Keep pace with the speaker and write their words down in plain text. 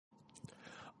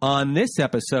On this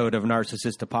episode of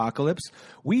Narcissist Apocalypse,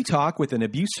 we talk with an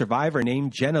abuse survivor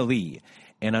named Jenna Lee.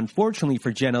 And unfortunately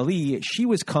for Jenna Lee, she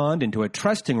was conned into a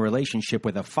trusting relationship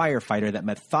with a firefighter that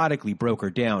methodically broke her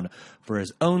down for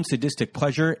his own sadistic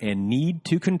pleasure and need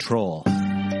to control.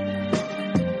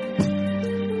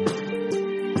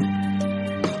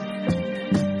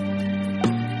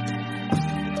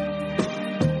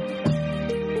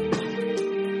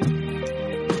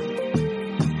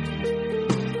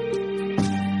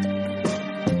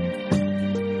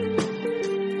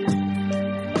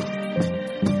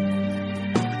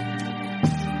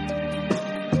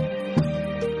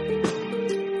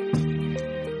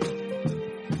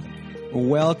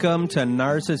 Welcome to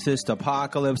Narcissist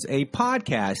Apocalypse, a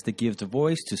podcast that gives a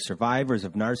voice to survivors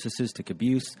of narcissistic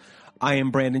abuse. I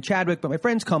am Brandon Chadwick, but my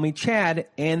friends call me Chad,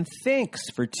 and thanks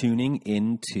for tuning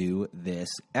into this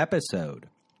episode.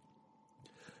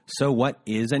 So what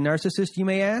is a narcissist, you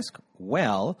may ask?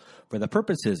 Well, for the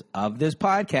purposes of this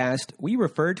podcast, we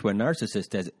refer to a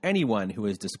narcissist as anyone who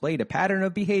has displayed a pattern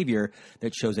of behavior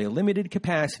that shows a limited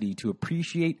capacity to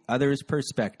appreciate others'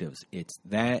 perspectives. It's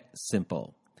that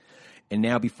simple. And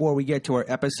now, before we get to our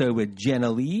episode with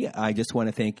Jenna Lee, I just want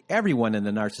to thank everyone in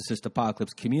the Narcissist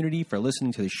Apocalypse community for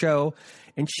listening to the show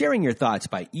and sharing your thoughts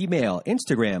by email,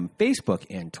 Instagram, Facebook,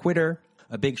 and Twitter.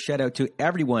 A big shout out to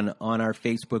everyone on our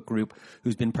Facebook group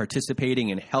who's been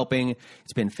participating and helping.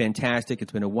 It's been fantastic.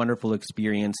 It's been a wonderful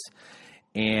experience.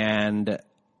 And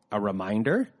a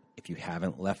reminder, if you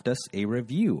haven't left us a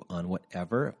review on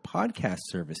whatever podcast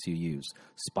service you use,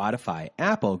 Spotify,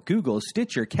 Apple, Google,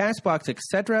 Stitcher, CastBox,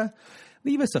 etc.,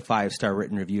 leave us a 5-star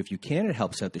written review if you can. It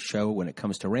helps out the show when it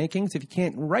comes to rankings. If you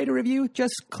can't write a review,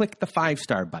 just click the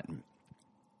 5-star button.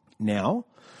 Now,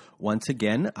 once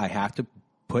again, I have to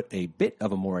put a bit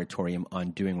of a moratorium on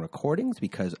doing recordings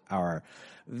because our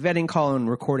vetting call and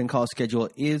recording call schedule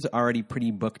is already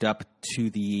pretty booked up to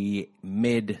the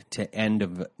mid to end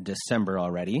of December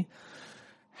already.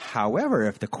 However,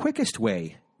 if the quickest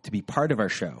way to be part of our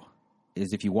show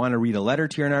is if you want to read a letter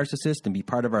to your narcissist and be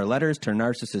part of our Letters to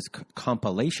Narcissist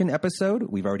compilation episode,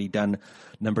 we've already done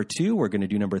number 2. We're going to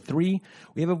do number 3.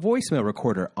 We have a voicemail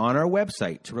recorder on our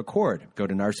website to record. Go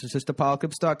to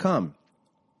narcissistapocalypse.com.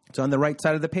 It's on the right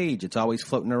side of the page. It's always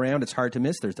floating around. It's hard to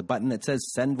miss. There's a button that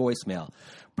says send voicemail.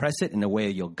 Press it and away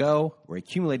you'll go. We're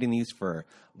accumulating these for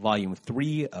volume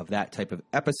 3 of that type of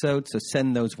episode. So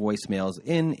send those voicemails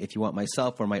in. If you want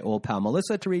myself or my old pal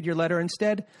Melissa to read your letter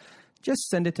instead, just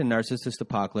send it to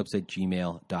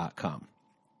narcissistapocalypse@gmail.com.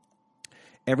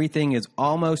 Everything is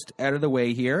almost out of the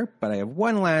way here, but I have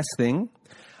one last thing.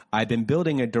 I've been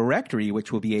building a directory,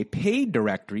 which will be a paid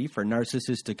directory for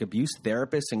narcissistic abuse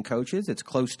therapists and coaches. It's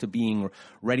close to being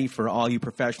ready for all you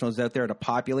professionals out there to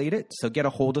populate it. So get a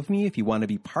hold of me if you want to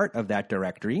be part of that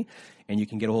directory. And you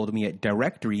can get a hold of me at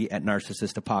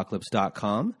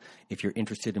directory@narcissistapocalypse.com if you're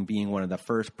interested in being one of the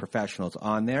first professionals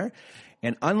on there.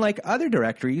 And unlike other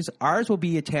directories, ours will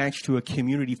be attached to a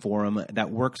community forum that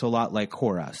works a lot like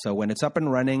Quora. So when it's up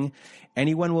and running,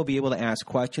 anyone will be able to ask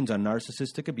questions on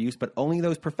narcissistic abuse, but only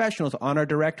those professionals on our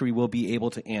directory will be able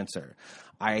to answer.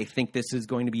 I think this is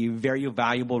going to be a very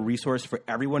valuable resource for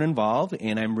everyone involved,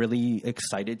 and I'm really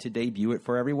excited to debut it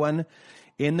for everyone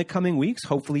in the coming weeks.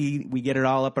 Hopefully we get it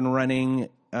all up and running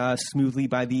smoothly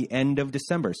by the end of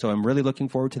December. So I'm really looking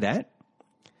forward to that.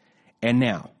 And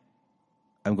now,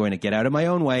 I'm going to get out of my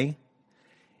own way.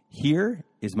 Here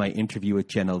is my interview with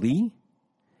Jenna Lee,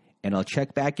 and I'll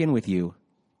check back in with you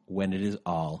when it is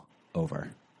all over.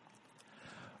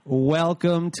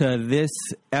 Welcome to this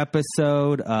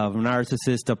episode of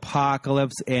Narcissist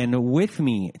Apocalypse, and with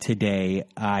me today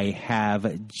I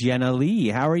have Jenna Lee.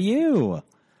 How are you?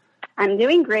 I'm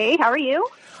doing great. How are you?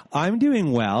 I'm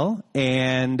doing well,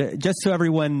 and just so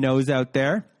everyone knows out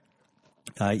there,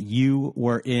 you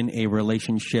were in a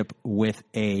relationship with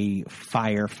a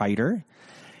firefighter,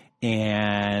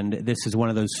 and this is one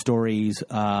of those stories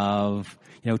of,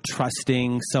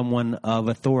 trusting someone of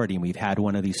authority. We've had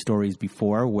one of these stories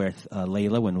before with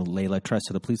Layla, when Layla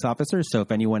trusted a police officer. So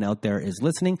if anyone out there is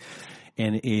listening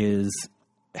and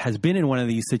has been in one of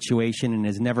these situations and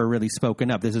has never really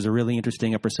spoken up, this is a really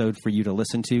interesting episode for you to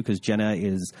listen to because Jenna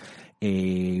is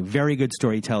a very good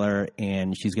storyteller,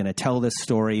 and she's going to tell this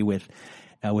story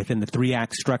within the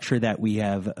 3-act structure that we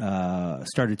have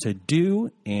started to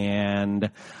do.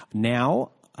 And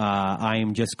now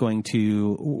I'm just going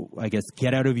to,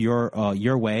 get out of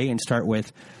your way and start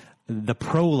with the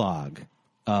prologue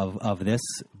of this.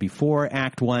 Before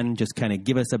Act 1, just kind of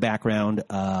give us a background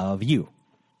of you.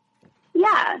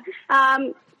 Yeah.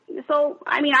 So,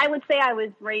 I would say I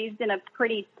was raised in a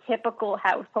pretty typical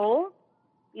household.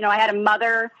 I had a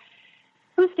mother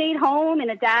who stayed home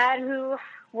and a dad who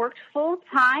worked full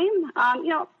time.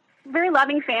 Very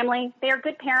loving family. They are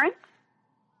good parents,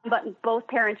 but both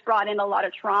parents brought in a lot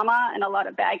of trauma and a lot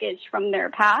of baggage from their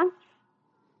past.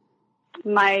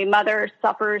 My mother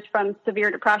suffers from severe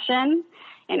depression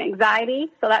and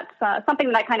anxiety. So that's something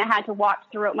that I kind of had to watch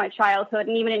throughout my childhood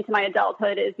and even into my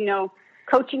adulthood is,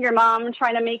 coaching your mom,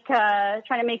 trying to make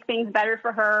things better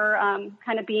for her,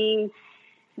 kind of being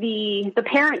the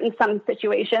parent in some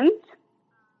situations.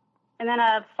 And then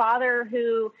a father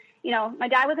who, my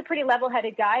dad was a pretty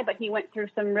level-headed guy, but he went through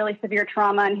some really severe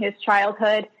trauma in his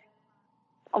childhood.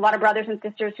 A lot of brothers and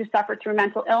sisters who suffered through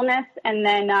mental illness. And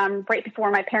then right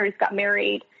before my parents got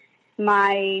married,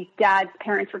 my dad's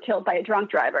parents were killed by a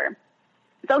drunk driver.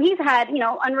 So he's had,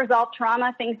 unresolved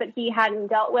trauma, things that he hadn't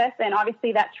dealt with. And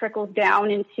obviously that trickles down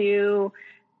into,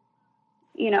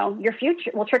 your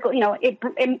future will trickle,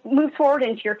 it moves forward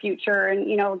into your future and,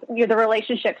 the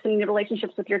relationships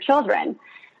with your children.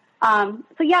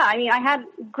 I had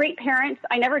great parents.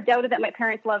 I never doubted that my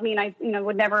parents loved me and I,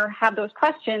 would never have those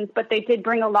questions, but they did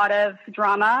bring a lot of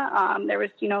drama. There was,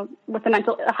 with the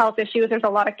mental health issues, there's a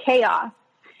lot of chaos.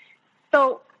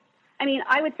 So,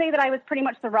 I would say that I was pretty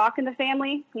much the rock in the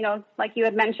family, like you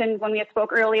had mentioned when we had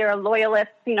spoke earlier, a loyalist,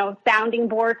 sounding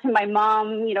board to my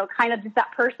mom, kind of just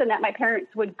that person that my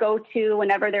parents would go to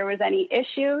whenever there was any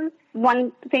issues.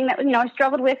 One thing that, I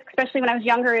struggled with, especially when I was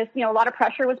younger, is, a lot of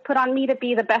pressure was put on me to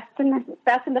be the best in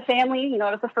the family.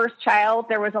 I was the first child.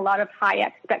 There was a lot of high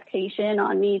expectation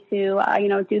on me to,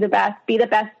 do the best, be the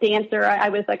best dancer. I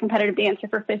was a competitive dancer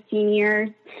for 15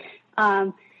 years.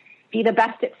 Be the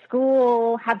best at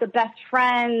school, have the best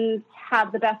friends,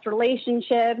 have the best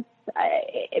relationships.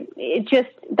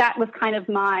 That was kind of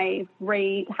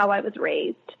how I was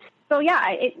raised. So yeah,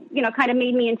 it, kind of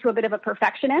made me into a bit of a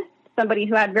perfectionist, somebody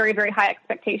who had very, very high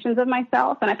expectations of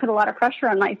myself. And I put a lot of pressure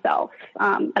on myself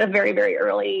at a very, very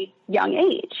early young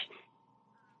age.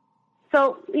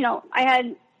 So, I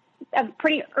had a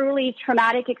pretty early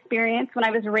traumatic experience when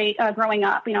I was growing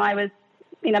up. I was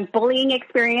in a bullying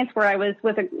experience where I was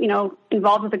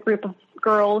involved with a group of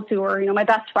girls who were, my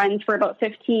best friends for about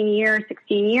 16 years.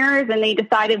 And they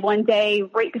decided one day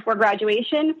right before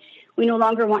graduation, we no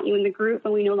longer want you in the group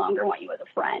and we no longer want you as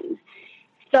a friend.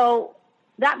 So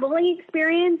that bullying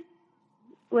experience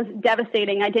was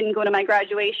devastating. I didn't go to my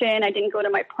graduation. I didn't go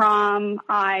to my prom.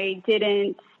 I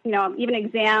didn't, even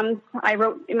exams. I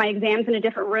wrote my exams in a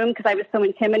different room because I was so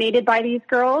intimidated by these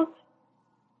girls.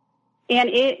 And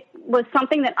it was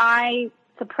something that I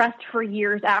suppressed for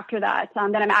years after that,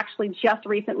 that I'm actually just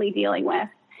recently dealing with,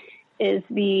 is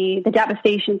the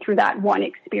devastation through that one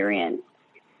experience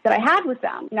that I had with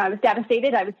them. I was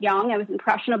devastated. I was young. I was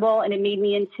impressionable. And it made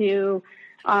me into,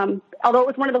 although it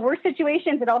was one of the worst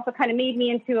situations, it also kind of made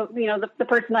me into, the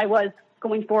person I was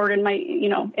going forward in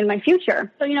my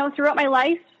future. So, throughout my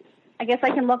life, I guess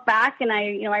I can look back and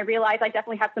I realized I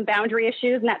definitely had some boundary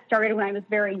issues, and that started when I was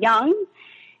very young.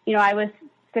 I was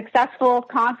successful,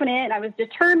 confident, I was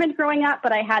determined growing up,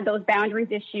 but I had those boundaries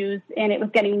issues, and it was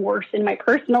getting worse in my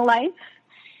personal life.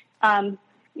 In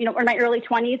my early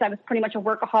 20s, I was pretty much a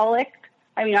workaholic.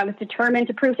 I was determined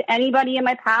to prove to anybody in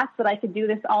my past that I could do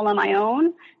this all on my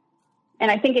own. And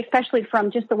I think especially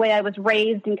from just the way I was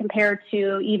raised and compared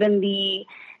to even the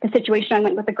situation I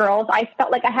went with the girls, I felt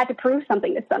like I had to prove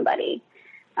something to somebody.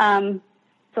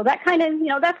 So that kind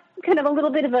of, that's kind of a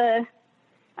little bit of a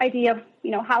idea of,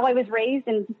 how I was raised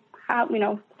and how,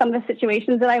 some of the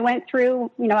situations that I went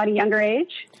through, at a younger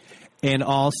age. And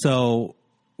also,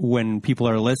 when people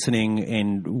are listening,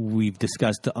 and we've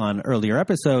discussed on earlier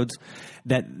episodes,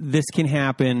 that this can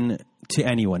happen to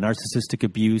anyone. Narcissistic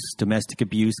abuse, domestic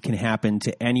abuse can happen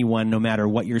to anyone, no matter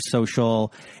what your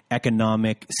social,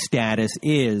 economic status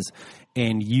is.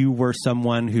 And you were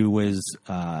someone who was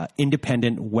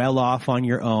independent, well off on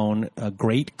your own, a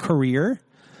great career.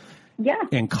 Yeah.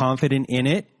 And confident in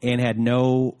it, and had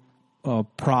no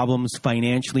problems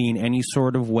financially in any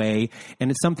sort of way.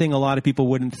 And it's something a lot of people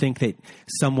wouldn't think that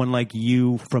someone like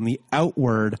you from the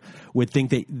outward would think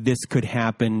that this could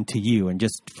happen to you. And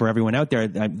just for everyone out there,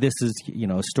 this is,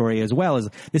 a story as well, as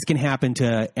this can happen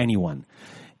to anyone.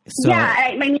 So,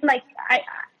 yeah.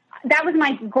 That was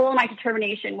my goal. My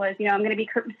determination was, I'm going to be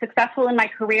successful in my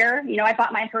career. I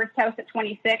bought my first house at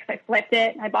 26. I flipped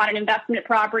it. I bought an investment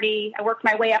property. I worked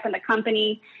my way up in the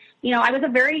company. I was a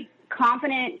very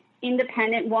confident,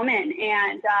 independent woman.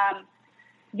 And,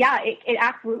 it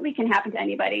absolutely can happen to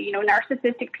anybody.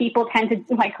 Narcissistic people tend to,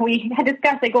 like we had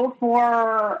discussed, they go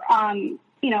for,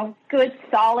 good,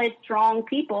 solid, strong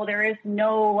people. There is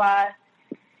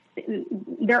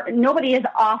nobody is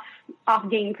off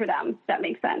game for them. If that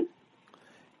makes sense.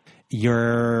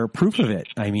 you're proof of it.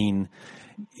 I mean,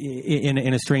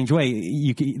 in a strange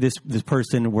way, this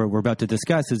person we're about to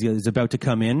discuss is about to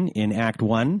come in Act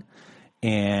 1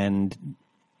 and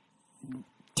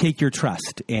take your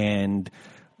trust and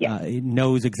it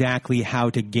knows exactly how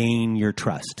to gain your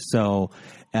trust. So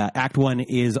Act 1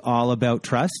 is all about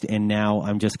trust. And now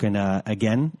I'm just going to,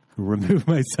 again, remove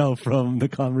myself from the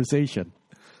conversation.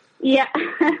 Yeah.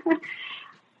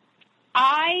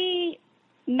 I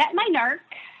met my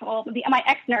my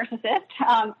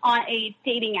ex-narcissist on a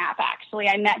dating app, actually.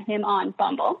 I met him on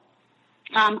Bumble.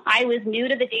 I was new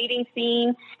to the dating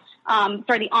scene,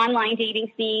 the online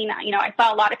dating scene. You know, I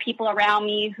saw a lot of people around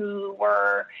me who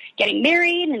were getting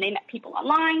married and they met people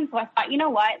online. So I thought, you know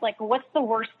what, like, what's the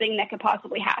worst thing that could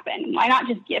possibly happen? Why not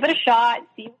just give it a shot,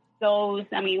 see what goes?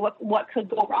 I mean, what could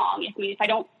go wrong? If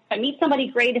I meet somebody,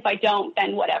 great. If I don't,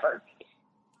 then whatever.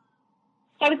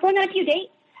 So I was going on a few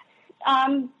dates.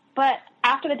 But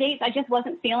after the dates, I just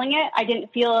wasn't feeling it. I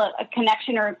didn't feel a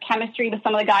connection or chemistry with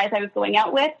some of the guys I was going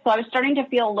out with. So I was starting to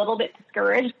feel a little bit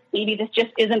discouraged. Maybe this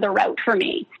just isn't the route for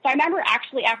me. So I remember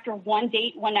actually after one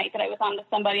night that I was on with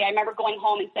somebody, I remember going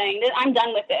home and saying, I'm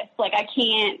done with this. Like, I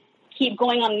can't keep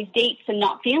going on these dates and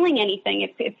not feeling anything.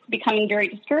 It's becoming very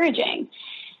discouraging.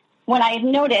 When I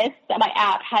noticed that my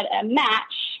app had a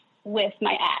match with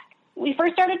my ex. We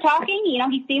first started talking, you know,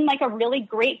 he seemed like a really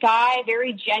great guy,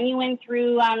 very genuine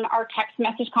through our text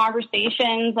message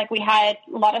conversations. Like, we had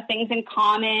a lot of things in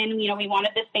common. You know, we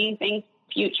wanted the same things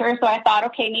future. So I thought,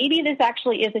 okay, maybe this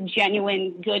actually is a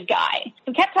genuine good guy. So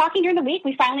we kept talking during the week.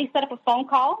 We finally set up a phone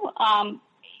call.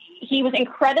 He was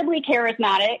incredibly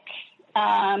charismatic,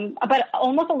 but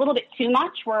almost a little bit too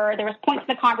much, where there was points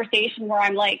in the conversation where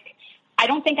I'm like, I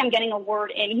don't think I'm getting a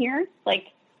word in here. Like,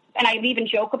 and I would even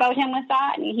joke about him with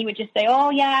that. And he would just say, oh,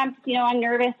 yeah, I'm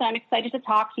nervous. I'm excited to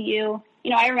talk to you.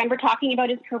 You know, I remember talking about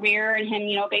his career and him,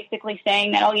 you know, basically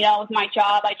saying that, with my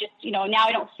job, I just, now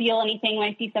I don't feel anything when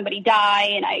I see somebody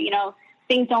die. And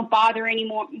things don't bother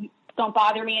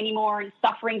me anymore. And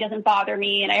suffering doesn't bother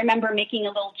me. And I remember making a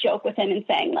little joke with him and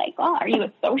saying, like, oh, are you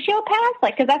a sociopath?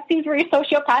 Like, because that seems very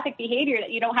sociopathic behavior,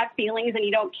 that you don't have feelings and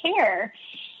you don't care.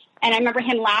 And I remember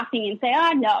him laughing and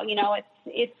saying, no,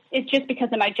 it's just because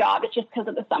of my job. It's just because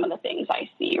of some of the things I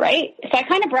see, right? So I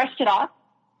kind of brushed it off.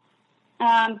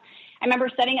 I remember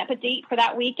setting up a date for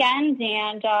that weekend,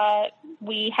 and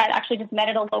we had actually just met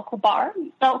at a local bar.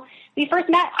 So we first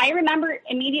met. I remember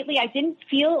immediately I didn't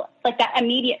feel like that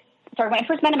when I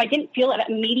first met him, I didn't feel that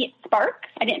immediate spark.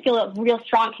 I didn't feel a real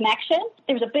strong connection.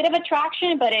 There was a bit of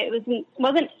attraction, but it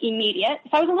wasn't immediate.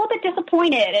 So I was a little bit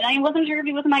disappointed, and I wasn't sure if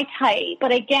he was my type.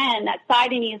 But again, that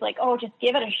side of me is like, oh, just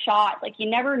give it a shot. Like, you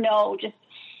never know. Just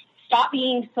stop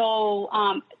being so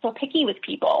picky with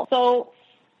people. So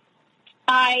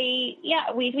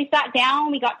we sat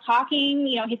down, we got talking.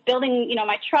 He's building,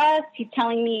 my trust. He's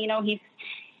telling me, he's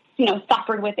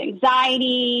suffered with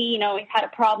anxiety. He's had a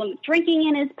problem with drinking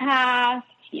in his past.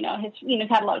 He's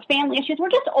had a lot of family issues. We're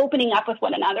just opening up with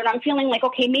one another, and I'm feeling like,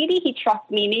 okay, maybe he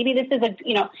trusts me. Maybe this is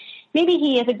maybe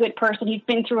he is a good person. He's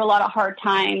been through a lot of hard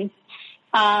times.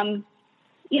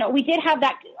 We did have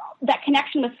that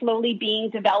connection was slowly being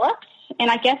developed,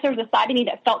 and I guess there was a side of me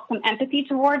that felt some empathy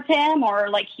towards him, or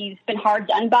like he's been hard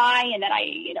done by, and then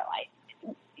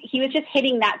he was just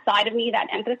hitting that side of me, that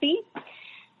empathy.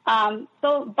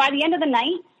 So by the end of the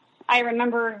night, I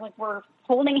remember, like, we're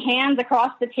holding hands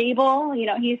across the table.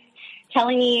 He's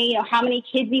telling me, how many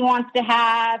kids he wants to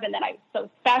have, and that I'm so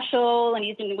special, and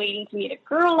he's been waiting to meet a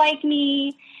girl like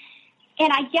me.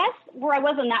 And I guess where I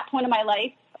was in that point of my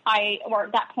life,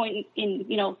 in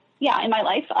my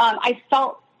life, I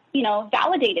felt,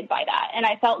 validated by that. And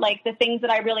I felt like the things that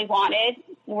I really wanted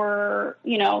were,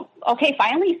 okay,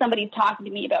 finally somebody's talking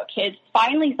to me about kids.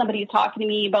 Finally somebody's talking to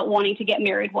me about wanting to get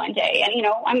married one day. And,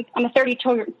 I'm a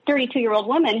 32-year-old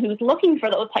woman who's looking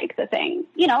for those types of things.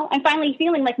 I'm finally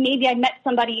feeling like maybe I met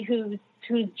somebody who's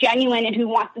genuine and who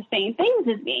wants the same things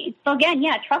as me. So again,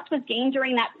 trust was gained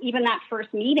during that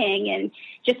first meeting, and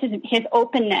just his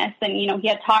openness. And, he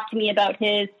had talked to me about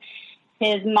his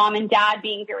mom and dad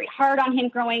being very hard on him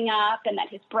growing up, and that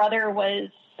his brother was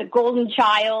the golden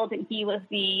child and he was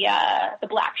the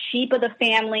black sheep of the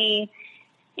family.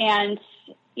 And,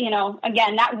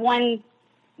 again, that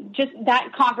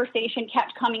conversation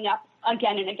kept coming up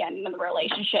again and again in the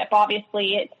relationship.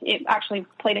 Obviously, it actually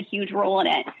played a huge role in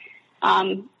it,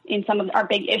 in some of our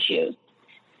big issues.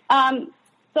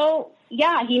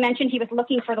 He mentioned he was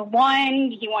looking for the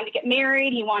one. He wanted to get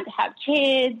married. He wanted to have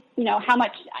kids. How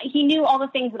much he knew all the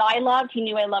things that I loved. He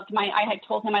knew I had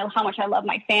told him how much I love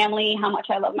my family, how much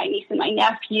I love my niece and my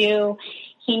nephew.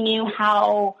 He knew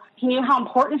how he knew how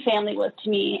important family was to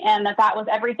me, and that was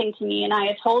everything to me. And I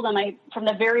had told him from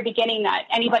the very beginning that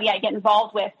anybody I get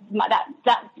involved with,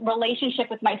 that relationship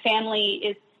with my family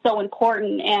is so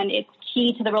important, and it's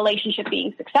key to the relationship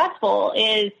being successful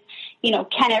is,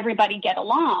 can everybody get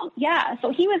along? Yeah.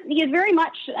 So he was very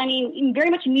much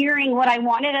mirroring what I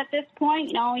wanted at this point.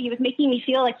 He was making me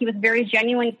feel like he was very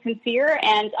genuine, sincere.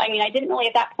 And I didn't really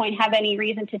at that point have any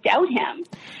reason to doubt him.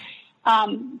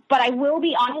 But I will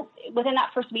be honest, within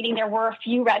that first meeting, there were a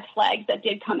few red flags that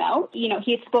did come out. He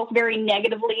had spoke very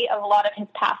negatively of a lot of his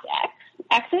past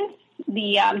exes.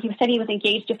 He said he was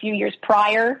engaged a few years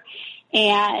prior,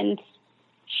 and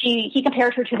he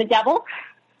compared her to the devil,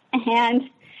 and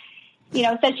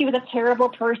said she was a terrible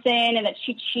person and that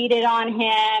she cheated on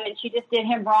him and she just did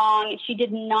him wrong, and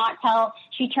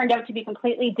she turned out to be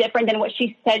completely different than what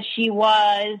she said she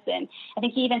was. And I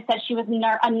think he even said she was a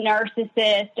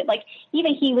narcissist. Like,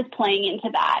 even he was playing into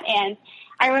that. And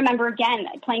I remember, again,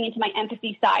 playing into my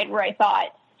empathy side, where I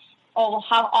thought, oh,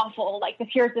 how awful. Like,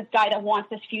 here's this guy that wants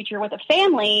this future with a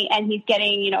family, and he's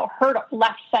getting, hurt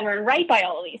left, center, and right by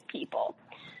all of these people.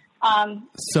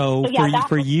 So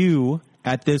for you,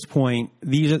 at this point,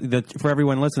 these are for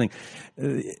everyone listening,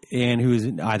 and who's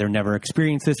either never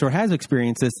experienced this or has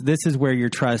experienced this, this is where your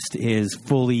trust is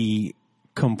fully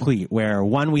complete. Where,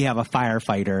 one, we have a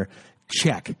firefighter,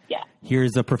 check. Yeah.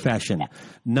 Here's a profession. Yeah.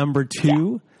 Number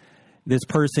two, this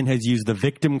person has used the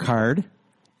victim card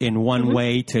in one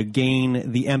way to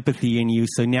gain the empathy in you.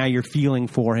 So now you're feeling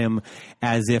for him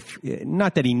as if,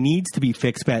 not that he needs to be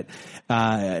fixed, but,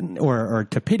 or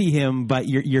to pity him, but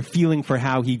you're feeling for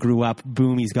how he grew up.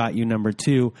 Boom, he's got you. Number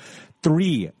two.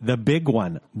 Three, the big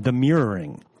one, the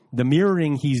mirroring. The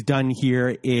mirroring he's done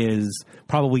here is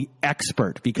probably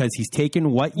expert, because he's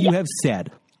taken what you have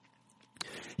said.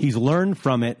 He's learned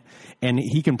from it, and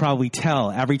he can probably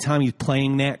tell every time he's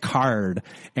playing that card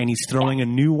and he's throwing a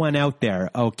new one out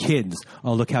there. Oh, kids.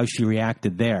 Oh, look how she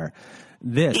reacted there.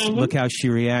 This, look how she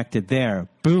reacted there.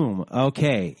 Boom.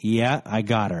 Okay. Yeah, I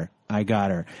got her.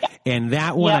 Yeah. And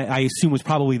that one, I assume, was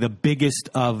probably the biggest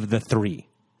of the three.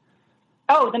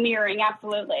 Oh, the mirroring.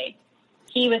 Absolutely.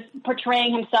 He was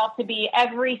portraying himself to be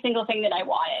every single thing that I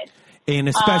wanted. And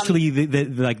especially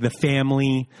the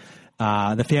family.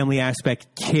 The family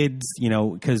aspect, kids,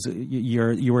 because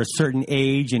you were a certain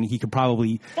age, and he could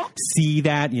probably see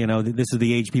that, this is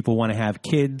the age people want to have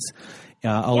kids,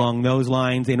 along those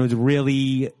lines. And it was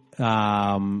really,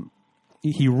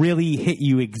 he really hit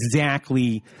you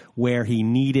exactly where he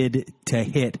needed to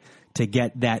hit to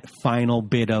get that final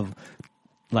bit of,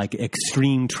 like,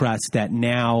 extreme trust that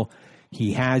now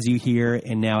he has you here.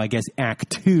 And now I guess Act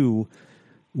 2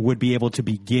 would be able to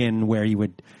begin, where you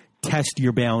would test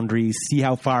your boundaries, see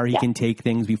how far he can take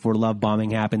things before love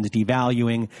bombing happens,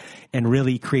 devaluing, and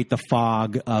really create the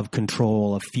fog of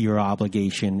control, of fear,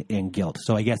 obligation, and guilt.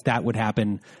 So I guess that would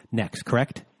happen next,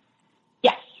 correct?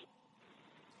 Yes.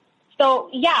 So,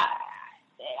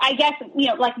 I guess,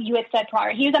 like you had said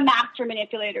prior, he was a master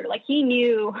manipulator. Like, he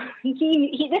knew, this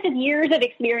is years of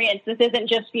experience. This isn't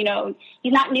just,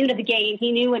 he's not new to the game.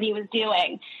 He knew what he was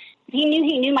doing. He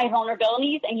knew my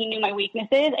vulnerabilities, and he knew my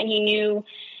weaknesses, and he knew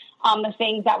the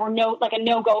things that were a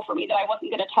no-go for me, that I wasn't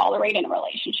going to tolerate in a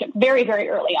relationship very, very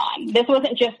early on. This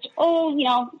wasn't just,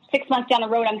 6 months down the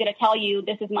road, I'm going to tell you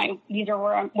these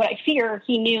are what I fear.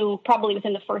 He knew probably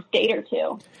within the first date or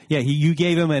two. Yeah, you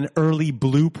gave him an early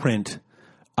blueprint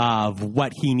of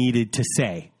what he needed to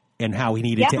say and how he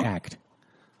needed to act.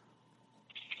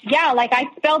 Yeah, like, I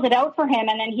spelled it out for him,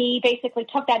 and then he basically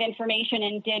took that information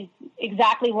and did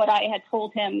exactly what I had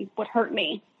told him would hurt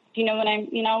me. Do you know what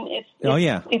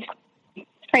it's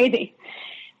crazy.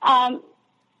 I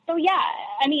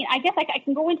guess I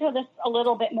can go into this a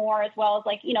little bit more, as well as,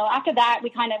 after that,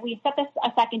 we set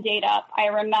a second date up. I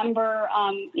remember,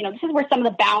 this is where some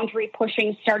of the boundary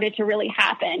pushing started to really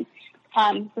happen.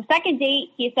 The second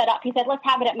date he said, let's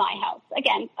have it at my house.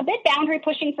 Again, a bit boundary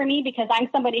pushing for me, because I'm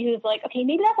somebody who's like, okay,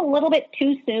 maybe that's a little bit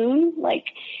too soon. Like,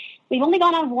 we've only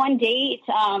gone on one date.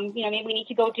 Maybe we need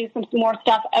to go do some more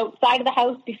stuff outside of the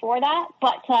house before that.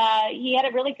 But he had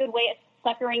a really good way of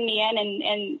suckering me in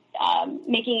and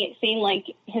making it seem like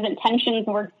his intentions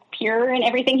were pure in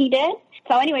everything he did.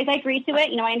 So anyways, I agreed to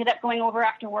it. I ended up going over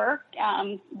after work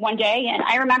one day, and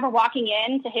I remember walking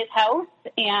into his house.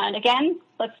 And again,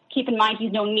 let's keep in mind,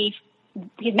 he's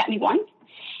met me once.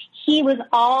 He was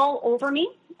all over me.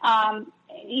 I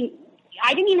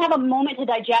didn't even have a moment to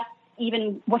digest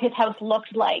even what his house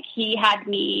looked like. He had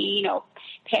me,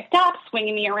 picked up,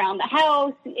 swinging me around the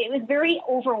house. It was very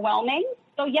overwhelming.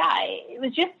 So it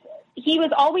was just he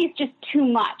was always just too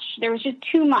much. There was just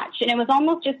too much. And it was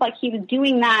almost just like he was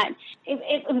doing that.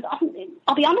 It was,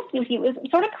 I'll be honest with you, it was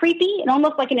sort of creepy and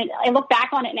almost like, I look back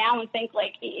on it now and think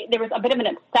like there was a bit of an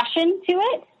obsession to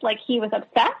it. Like he was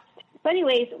obsessed. But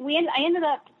anyways, we ended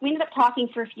up talking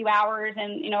for a few hours,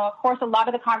 and of course, a lot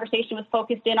of the conversation was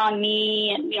focused in on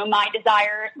me and my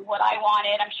desires and what I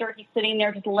wanted. I'm sure he's sitting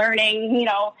there just learning,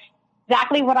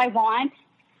 exactly what I want.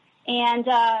 And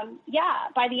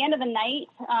by the end of the night,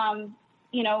 I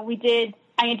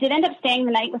did end up staying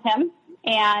the night with him.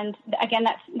 And again,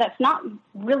 that's not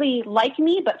really like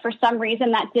me, but for some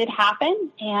reason that did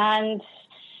happen. And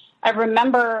I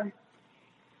remember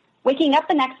waking up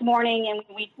the next morning and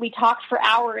we talked for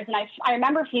hours, and I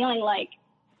remember feeling like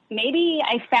maybe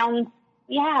I found,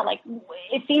 like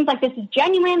it seems like this is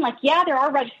genuine. Like, there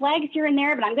are red flags here and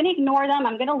there, but I'm going to ignore them.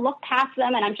 I'm going to look past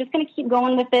them, and I'm just going to keep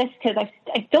going with this because I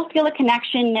still feel a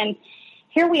connection. And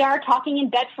here we are talking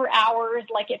in bed for hours.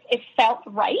 Like it felt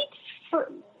right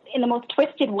in the most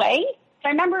twisted way. So I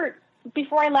remember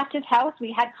before I left his house,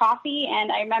 we had coffee,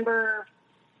 and I remember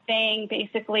saying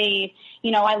basically,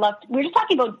 we were just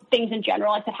talking about things in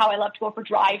general. I said how I love to go for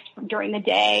drives during the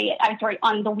day.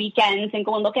 On the weekends and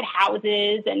go and look at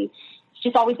houses. And it's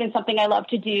just always been something I love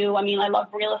to do. I mean, I love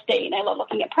real estate and I love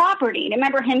looking at property. And I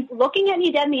remember him looking at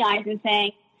me dead in the eyes and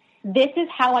saying, this is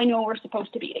how I know we're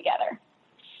supposed to be together.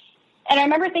 And I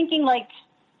remember thinking like,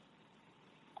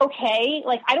 okay,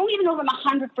 like, I don't even know if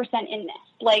I'm 100% in this.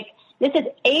 Like, this is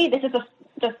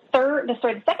the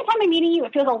second time I'm meeting you.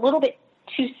 It feels a little bit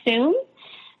too soon.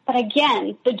 But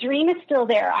again, the dream is still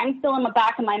there. I'm still in the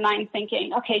back of my mind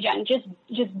thinking, okay, Jen, just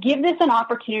give this an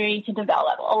opportunity to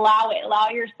develop. Allow it. Allow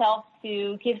yourself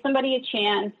to give somebody a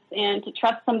chance and to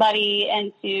trust somebody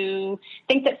and to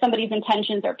think that somebody's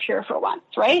intentions are pure for once,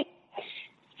 right?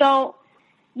 So,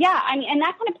 and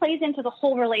that kind of plays into the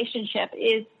whole relationship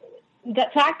is the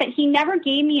fact that he never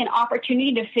gave me an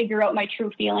opportunity to figure out my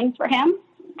true feelings for him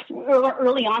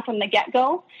early on from the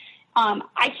get-go.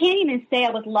 I can't even say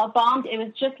I was love bombed. It was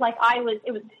just like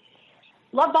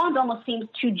love bombed almost seems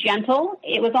too gentle.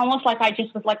 It was almost like I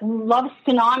just was like love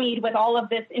tsunamied with all of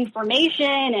this information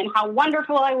and how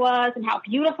wonderful I was and how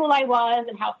beautiful I was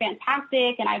and how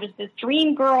fantastic. And I was this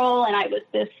dream girl and I was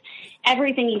this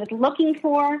everything he was looking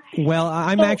for. Well,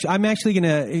 I'm actually going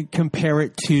to compare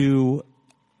it to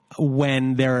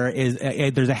when there's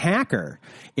a hacker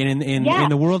in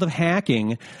the world of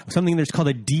hacking, something that's called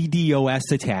a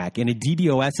DDoS attack. And a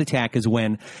DDoS attack is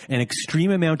when an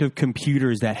extreme amount of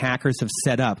computers that hackers have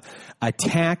set up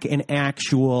attack an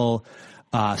actual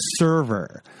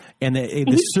server. And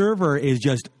the server is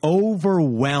just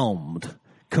overwhelmed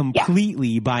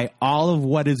completely by all of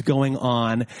what is going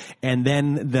on, and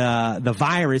then the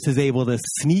virus is able to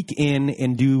sneak in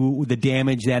and do the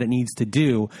damage that it needs to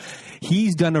do.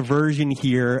 He's done a version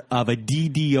here of a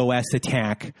DDoS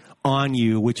attack on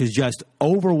you, which is just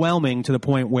overwhelming to the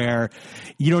point where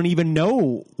you don't even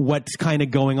know what's kind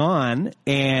of going on,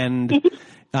 and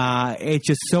it's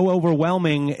just so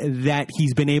overwhelming that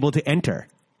he's been able to enter.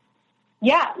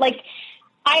 Yeah, like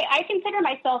I consider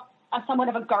myself somewhat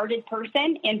of a guarded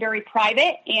person and very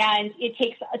private, and it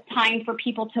takes a time for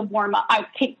people to warm up.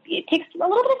 It takes a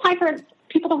little bit of time for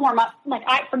people to warm up,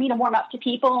 for me to warm up to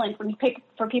people, and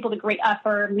for people to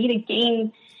for me to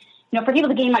gain, for people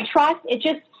to gain my trust.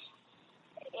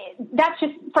 That's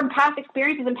just from past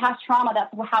experiences and past trauma.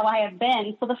 That's how I have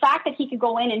been. So the fact that he could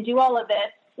go in and do all of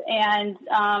this, and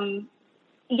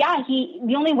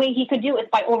the only way he could do it is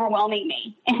by overwhelming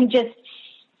me, and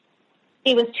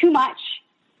it was too much.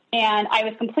 And I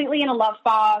was completely in a love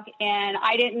fog, and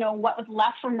I didn't know what was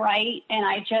left from right. And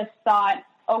I just thought,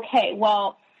 okay,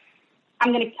 well, I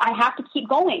have to keep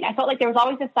going. I felt like there was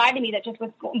always this side of me that just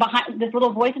was behind this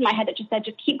little voice in my head that just said,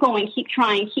 just keep going, keep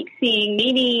trying, keep seeing.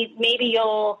 Maybe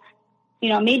you'll,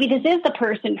 maybe this is the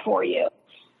person for you.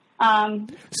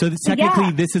 So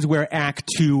technically, this is where Act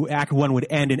 1 would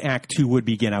end and Act 2 would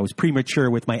begin. I was premature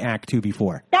with my Act 2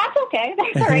 before. That's okay.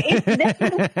 That's all right.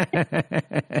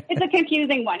 It's a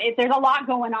confusing one. There's a lot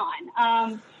going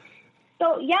on.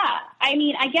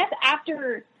 I guess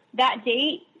after that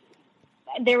date,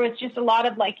 there was just a lot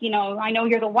of I know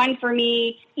you're the one for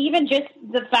me. Even just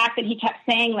the fact that he kept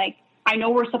saying I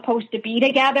know we're supposed to be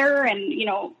together, and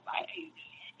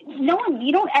no one,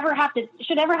 you don't ever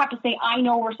should ever have to say, I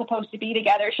know we're supposed to be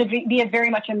together. It should be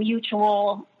very much a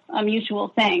mutual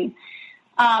thing.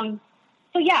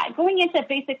 Going into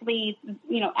basically,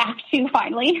 Act 2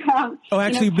 finally.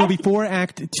 Before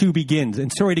Act 2 begins,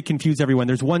 and sorry to confuse everyone,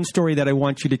 there's one story that I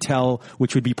want you to tell,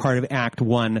 which would be part of Act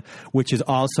 1, which is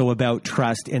also about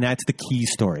trust, and that's the key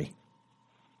story.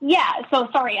 Yeah. So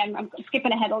sorry, I'm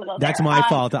skipping ahead a little. That's my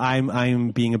fault. I'm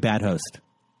being a bad host.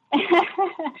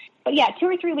 But yeah, 2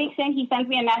 or 3 weeks in, he sends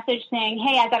me a message saying,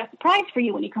 "Hey, I got a surprise for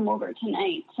you when you come over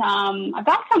tonight. I've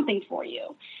got something for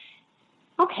you."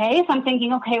 Okay, so I'm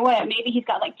thinking, okay, what? Maybe he's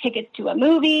got like tickets to a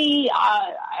movie.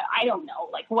 I don't know,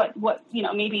 like what,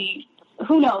 maybe,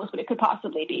 who knows what it could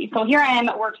possibly be. So here I am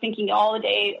at work thinking the whole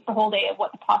day of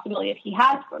what the possibility he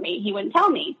has for me. He wouldn't tell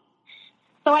me.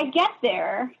 So I get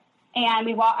there,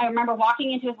 and I remember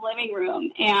walking into his living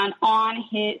room, and on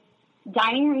his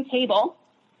dining room table,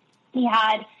 he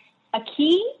had a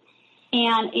key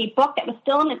and a book that was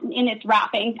still in its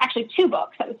wrapping. Actually, 2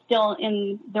 books that was still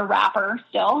in the wrapper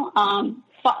still.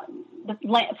 The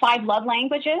 5 love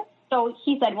languages. So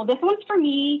he said, well, this one's for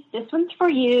me. This one's for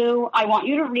you. I want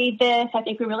you to read this. I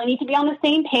think we really need to be on the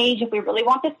same page if we really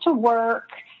want this to work.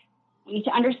 We need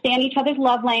to understand each other's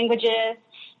love languages.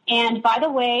 And by the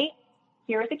way,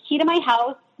 here's the key to my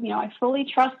house. I fully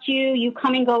trust you. You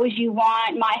come and go as you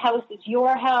want. My house is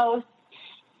your house.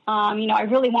 I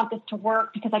really want this to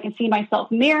work because I can see myself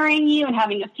marrying you and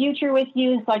having a future with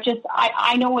you. So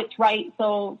I know it's right.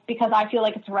 So because I feel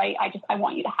like it's right, I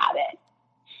want you to have it.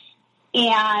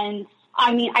 And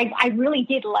I really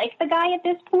did like the guy at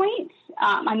this point.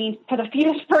 For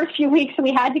the first few weeks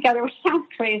we had together, which sounds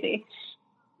crazy,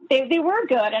 they were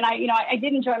good. And I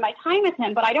did enjoy my time with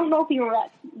him, but I don't know if we were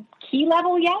at key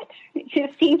level yet. It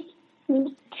just seems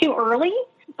too early,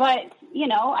 but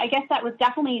I guess that was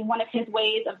definitely one of his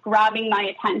ways of grabbing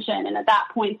my attention. And at that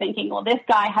point thinking, well, this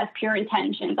guy has pure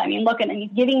intentions. Look at him.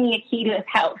 He's giving me a key to his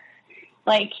house.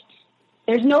 Like,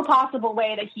 there's no possible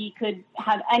way that he could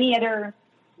have any other,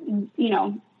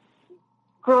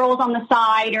 girls on the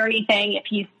side or anything. If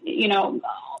he's,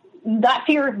 that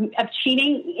fear of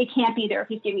cheating, it can't be there if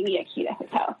he's giving me a key to his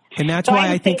house. And that's why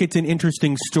I think it's an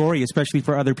interesting story, especially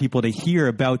for other people to hear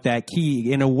about that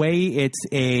key. In a way, it's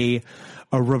a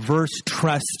reverse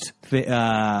trust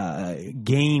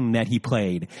game that he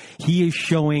played. He is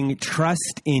showing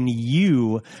trust in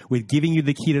you with giving you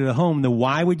the key to the home. Then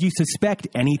why would you suspect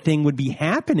anything would be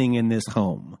happening in this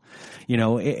home?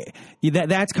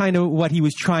 That's kind of what he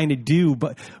was trying to do,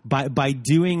 but by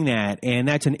doing that, and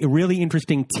that's a really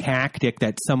interesting tactic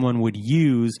that someone would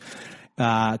use,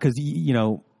 because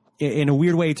in a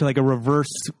weird way, it's like a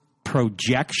reverse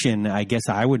projection, I guess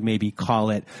I would maybe call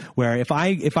it, where if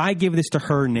I give this to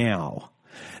her now,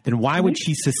 then why would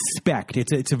she suspect?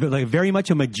 It's like very much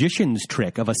a magician's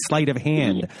trick of a sleight of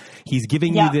hand. He's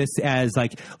giving you this as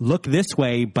like, look this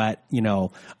way, but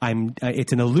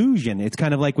it's an illusion. It's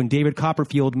kind of like when David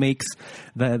Copperfield makes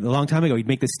a long time ago, he'd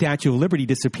make the Statue of Liberty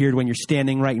disappeared when you're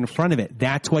standing right in front of it.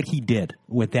 That's what he did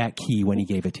with that key when he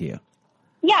gave it to you.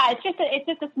 Yeah, it's just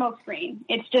a smoke screen.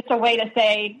 It's just a way to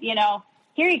say,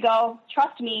 here you go.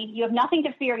 Trust me. You have nothing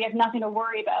to fear. You have nothing to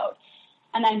worry about.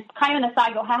 And then kind of on the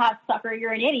side go, haha, sucker,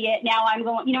 you're an idiot. Now I'm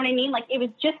going, you know what I mean? Like it was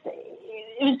just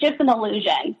an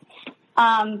illusion.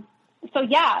 So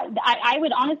yeah, I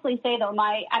would honestly say though,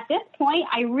 at this point,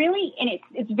 I really, and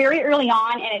it's very early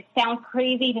on and it sounds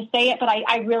crazy to say it, but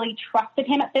I really trusted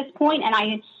him at this point, and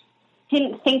I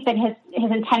didn't think that his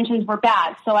intentions were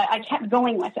bad. So I kept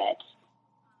going with it.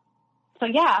 So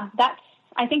yeah, that's,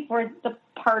 I think where the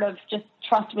part of just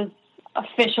trust was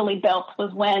officially built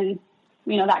was when,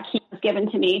 that key was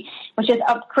given to me, which is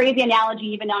a crazy analogy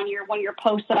even on one of your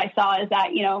posts that I saw, is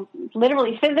that,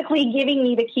 literally physically giving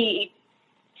me the key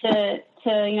to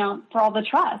for all the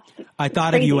trust. I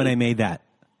thought of you when I made that.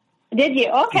 Did you?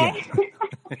 Okay.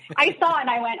 Yeah. I saw it and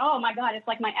I went, oh my God, it's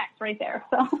like my ex right there.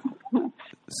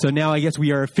 So now I guess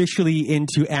we are officially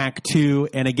into Act 2.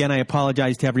 And again, I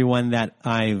apologize to everyone that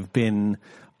I've been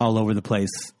all over the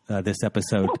place this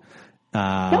episode.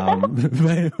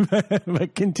 But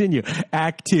continue.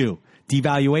 Act 2,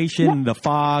 devaluation, the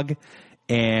fog,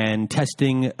 and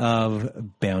testing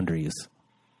of boundaries.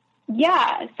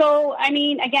 Yeah. So,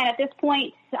 again, at this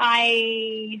point,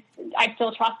 I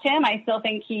still trust him. I still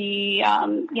think he,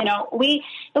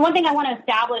 the one thing I want to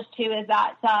establish too is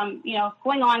that,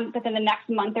 going on within the next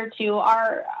month or two,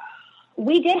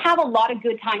 we did have a lot of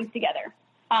good times together.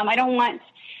 I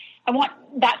want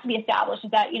that to be established,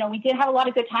 is that, we did have a lot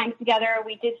of good times together.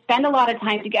 We did spend a lot of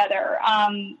time together.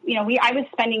 I was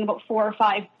spending about 4 or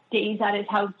 5 days at his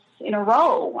house in a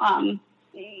row.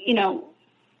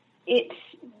 It's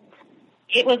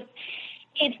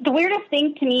the weirdest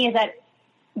thing to me is that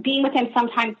being with him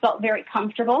sometimes felt very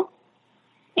comfortable.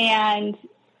 And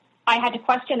I had to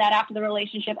question that after the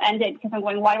relationship ended, because I'm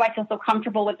going, why do I feel so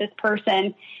comfortable with this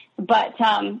person? But,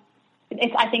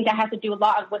 I think that has to do a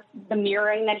lot with the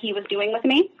mirroring that he was doing with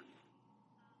me.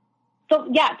 So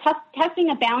yeah, testing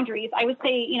of boundaries. I would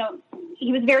say,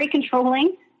 he was very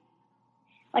controlling.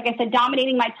 like I said,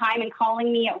 dominating my time and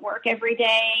calling me at work every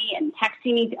day and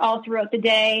texting me all throughout the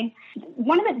day.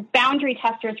 One of the boundary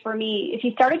testers for me is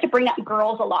he started to bring up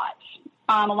girls a lot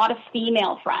of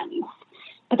female friends.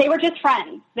 But they were just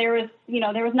friends. There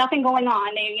was nothing going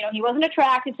on. He wasn't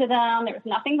attracted to them. There was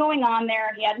nothing going on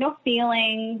there. He had no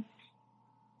feelings.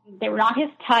 They were not his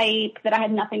type, that I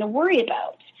had nothing to worry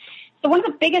about. So one of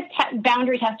the biggest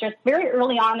boundary testers very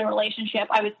early on in the relationship,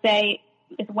 I would say,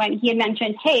 is when he had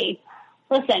mentioned, hey,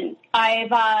 listen, I've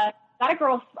got a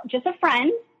girl, just a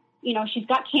friend. She's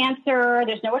got cancer.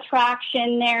 There's no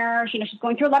attraction there. She's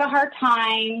going through a lot of hard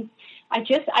times. I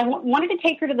wanted to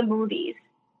take her to the movies.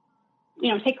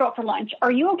 Take her out for lunch.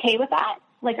 Are you okay with that?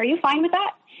 Like, are you fine with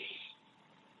that?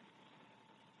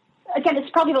 Again, it's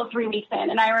probably about 3 weeks in,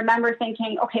 and I remember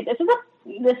thinking, okay,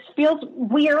 this feels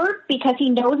weird because he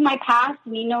knows my past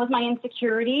and he knows my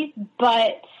insecurities,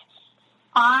 but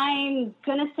I'm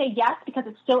going to say yes because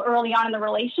it's still early on in the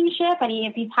relationship, and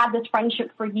if he's had this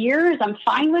friendship for years, I'm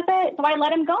fine with it, so I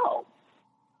let him go.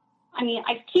 I mean,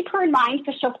 I keep her in mind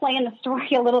because she'll play in the story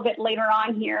a little bit later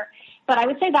on here, but I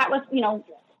would say that was,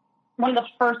 one of the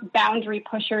first boundary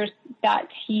pushers that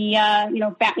he,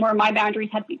 where my boundaries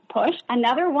had been pushed.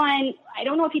 Another one, I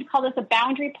don't know if you'd call this a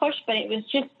boundary push, but it was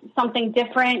just something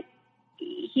different.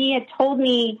 He had told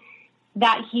me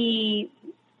that he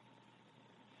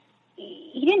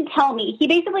didn't tell me. He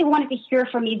basically wanted to hear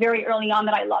from me very early on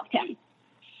that I loved him.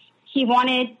 He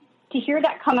wanted to hear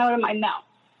that come out of my mouth.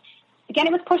 Again,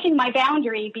 it was pushing my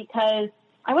boundary because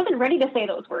I wasn't ready to say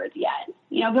those words yet.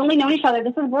 We've only known each other.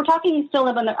 We're talking still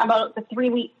about the 3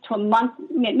 week to a month,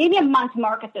 maybe a month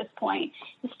mark at this point.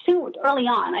 It's too early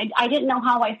on. I didn't know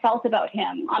how I felt about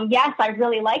him. Yes, I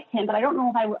really liked him, but I don't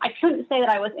know if I couldn't say that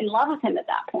I was in love with him at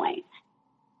that point.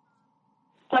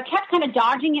 So I kept kind of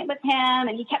dodging it with him,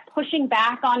 and he kept pushing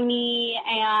back on me.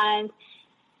 And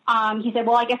he said,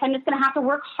 well, I guess I'm just going to have to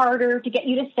work harder to get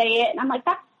you to say it. And I'm like,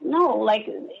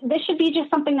 this should be just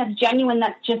something that's genuine,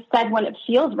 that's just said when it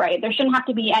feels right. There shouldn't have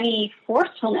to be any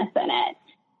forcefulness in it.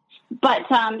 But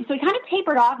so he kind of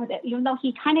tapered off with it, even though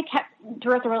he kind of kept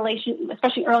throughout the relation,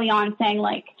 especially early on, saying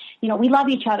we love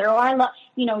each other, or I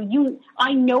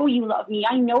know you love me.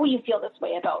 I know you feel this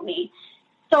way about me.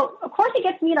 So, of course, he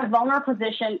gets me in a vulnerable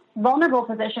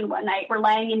position one night. We're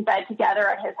laying in bed together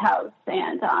at his house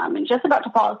and just about to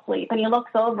fall asleep. And he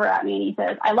looks over at me and he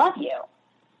says, I love you.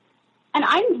 And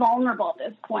I'm vulnerable at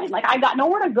this point. Like, I got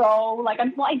nowhere to go.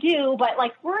 I do, but,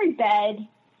 we're in bed.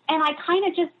 And I kind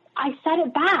of I said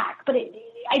it back. But it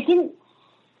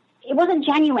wasn't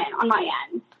genuine on my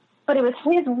end. But it was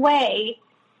his way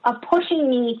of pushing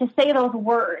me to say those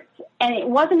words. And it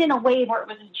wasn't in a way where it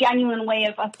was a genuine way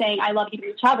of us saying, I love you to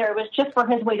each other. It was just for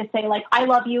his way to say, I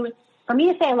love you. For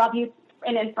me to say I love you,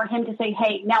 and then for him to say,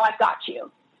 hey, now I've got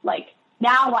you.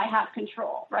 Now I have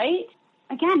control, right?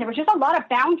 Again, there was just a lot of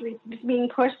boundaries being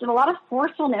pushed and a lot of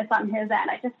forcefulness on his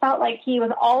end. I just felt like he was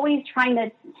always trying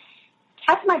to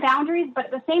test my boundaries, but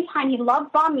at the same time, he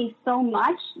love-bombed me so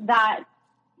much that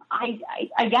I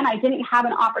didn't have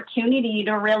an opportunity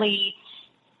to really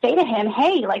say to him,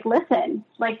 hey, listen,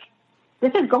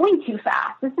 this is going too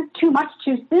fast. This is too much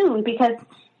too soon, because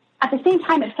at the same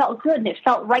time, it felt good and it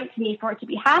felt right to me for it to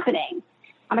be happening.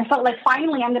 I felt like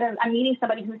finally I'm meeting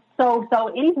somebody who's so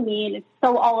into me and it's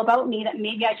so all about me that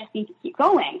maybe I just need to keep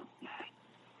going.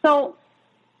 So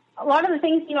a lot of the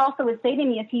things he also would say to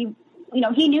me is he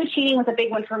knew cheating was a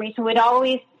big one for me. So it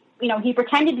always, he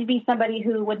pretended to be somebody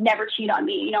who would never cheat on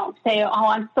me, say, oh,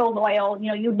 I'm so loyal.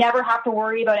 You never have to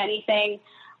worry about anything.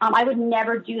 I would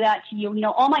never do that to you.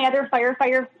 All my other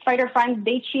firefighter friends,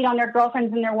 they cheat on their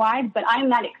girlfriends and their wives, but I'm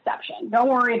that exception. Don't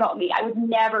worry about me. I would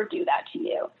never do that to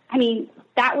you.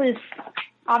 That was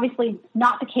obviously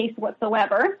not the case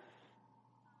whatsoever.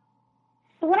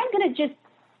 So what I'm going to just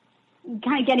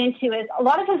kind of get into is a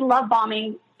lot of his love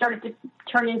bombing started to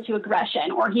turn into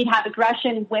aggression, or he'd have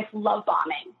aggression with love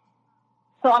bombing.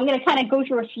 So I'm going to kind of go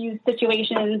through a few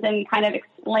situations and kind of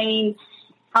explain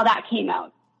how that came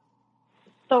out.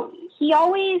 So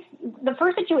the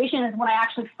first situation is when I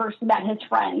actually first met his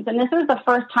friends. And this was the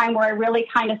first time where I really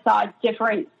kind of saw a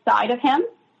different side of him,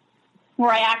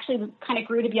 where I actually kind of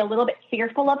grew to be a little bit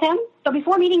fearful of him. So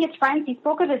before meeting his friends, he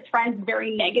spoke of his friends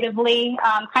very negatively,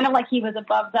 kind of like he was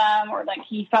above them, or like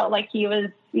he felt like he was,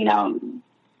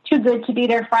 too good to be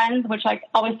their friends, which I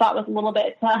always thought was a little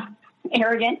bit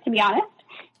arrogant, to be honest.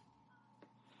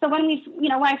 So when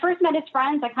I first met his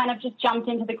friends, I kind of just jumped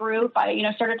into the group. I,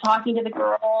 started talking to the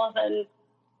girls and,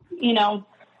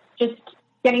 just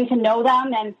getting to know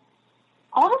them. And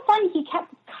all of a sudden he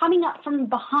kept coming up from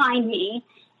behind me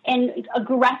and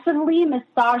aggressively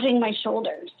massaging my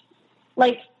shoulders.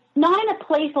 not in a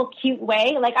playful, cute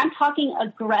way. Like, I'm talking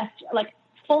like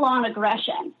full-on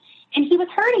aggression. And he was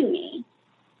hurting me.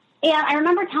 And I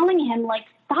remember telling him, like,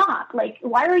 stop. Like,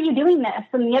 why are you doing this?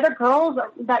 And the other girls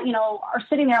that, you know, are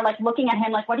sitting there, like, looking at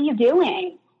him, like, what are you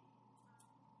doing?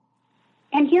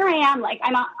 And here I am, like,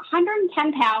 I'm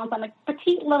 110 pounds. I'm a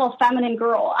petite little feminine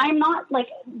girl. I'm not, like,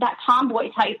 that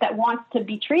tomboy type that wants to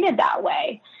be treated that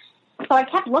way. So I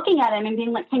kept looking at him and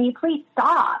being like, can you please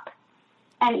stop?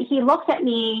 And he looked at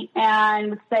me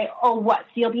and would say, oh, what?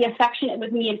 So you'll be affectionate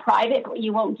with me in private, but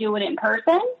you won't do it in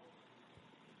person?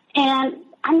 And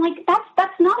I'm like,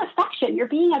 that's not affection. You're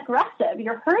being aggressive.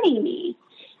 You're hurting me.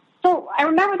 So I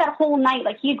remember that whole night,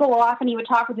 like, he'd go off and he would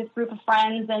talk with this group of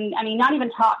friends. And, I mean, not even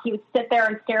talk. He would sit there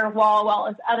and stare at a wall while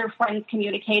his other friends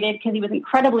communicated because he was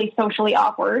incredibly socially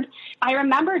awkward. I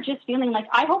remember just feeling like,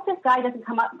 I hope this guy doesn't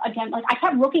come up again. Like, I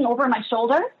kept looking over my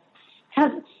shoulder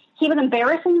because he was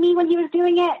embarrassing me when he was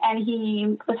doing it, and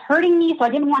he was hurting me, so I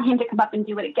didn't want him to come up and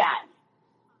do it again.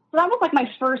 So that was, like, my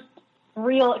first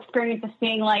real experience of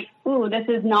seeing, like, ooh, this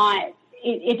is not,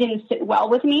 it didn't sit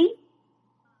well with me.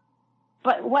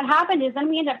 But what happened is then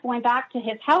we ended up going back to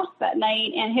his house that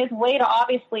night, and his way to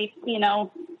obviously, you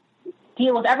know,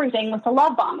 deal with everything was to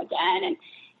love bomb again. And,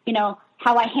 you know,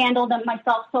 how I handled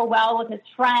myself so well with his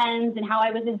friends and how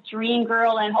I was his dream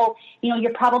girl and, oh, you know,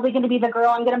 you're probably going to be the girl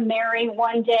I'm going to marry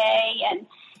one day. And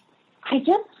I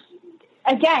just,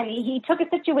 again, he took a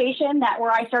situation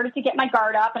where I started to get my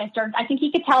guard up, and I think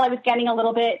he could tell I was getting a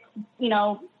little bit, you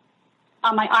know,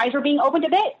 my eyes were being opened a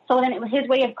bit. So then it was his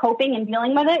way of coping and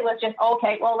dealing with it. It was just,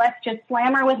 okay, well, let's just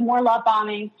slam her with more love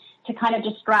bombing to kind of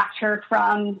distract her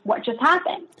from what just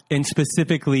happened. And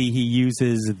specifically, he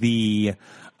uses the,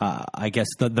 I guess,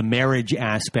 the marriage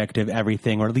aspect of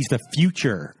everything, or at least the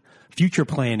future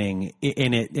planning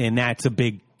in it. And that's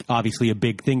obviously a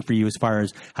big thing for you as far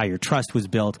as how your trust was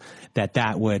built,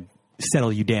 that would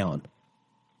settle you down.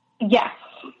 Yes.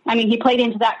 I mean, he played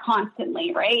into that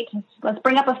constantly, right? Let's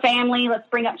bring up a family, let's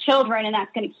bring up children, and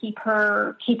that's going to keep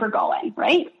her going,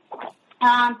 right?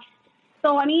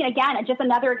 So, I mean, again, just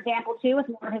another example, too, with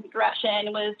more of his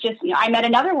aggression was just, you know, I met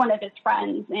another one of his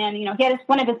friends, and, you know, he had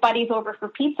one of his buddies over for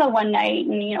pizza one night,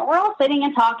 and, you know, we're all sitting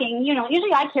and talking. You know,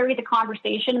 usually I carry the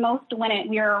conversation most when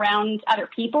we were around other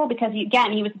people because, he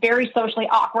was very socially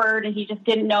awkward, and he just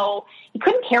didn't know, he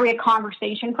couldn't carry a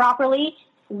conversation properly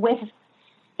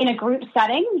in a group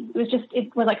setting.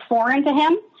 It was like foreign to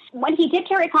him. When he did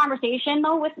carry a conversation,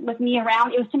 though, with me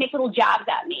around, it was to make little jabs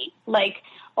at me. Like,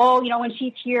 oh, you know, when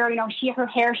she's here, you know, her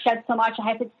hair sheds so much, I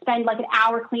have to spend like an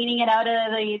hour cleaning it out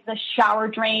of the shower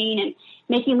drain, and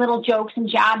making little jokes and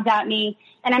jabs at me.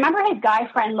 And I remember his guy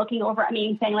friend looking over at me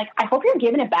and saying, like, I hope you're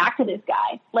giving it back to this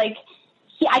guy. Like,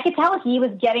 I could tell he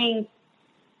was getting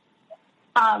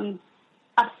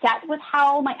upset with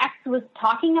how my ex was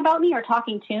talking about me or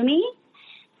talking to me.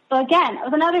 So again, it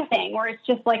was another thing where it's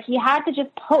just like he had to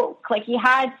just poke. Like, he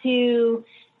had to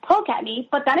poke at me.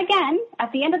 But then again,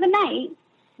 at the end of the night,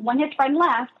 when his friend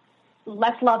left,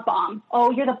 let's love bomb. Oh,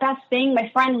 you're the best thing. My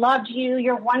friend loved you.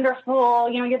 You're wonderful.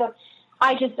 You know,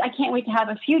 I can't wait to have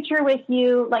a future with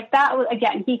you. Like, that was,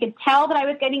 again, he could tell that I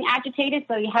was getting agitated,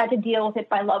 so he had to deal with it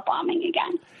by love bombing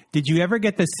again. Did you ever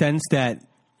get the sense that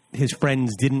his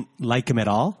friends didn't like him at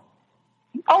all?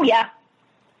 Oh, yeah.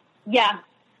 Yeah.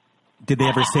 Did they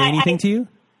ever say anything to you?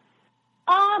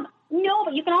 No,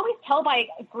 but you can always tell by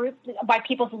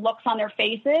people's looks on their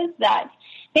faces that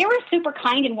they were super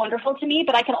kind and wonderful to me,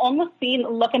 but I could almost see the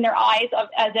look in their eyes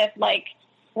as if, like,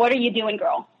 what are you doing,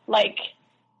 girl? Like,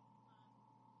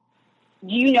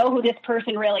 do you know who this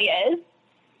person really is?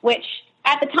 Which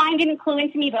at the time didn't clue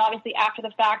into me, but obviously after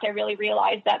the fact, I really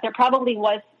realized that there probably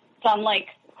was some, like,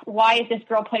 why is this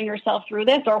girl putting herself through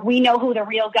this? Or we know who the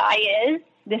real guy is.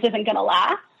 This isn't going to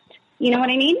last. You know what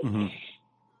I mean? Mm-hmm.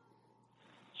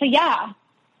 So, yeah,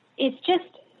 it's just,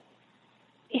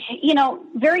 you know,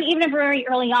 very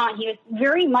early on, he was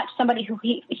very much somebody who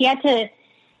he had to,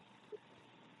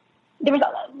 there was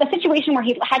a situation where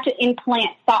he had to implant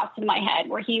thoughts in my head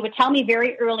where he would tell me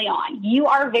very early on, you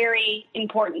are very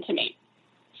important to me.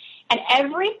 And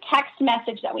every text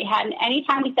message that we had, and any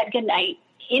time we said goodnight,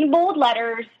 in bold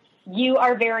letters, you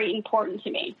are very important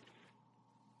to me.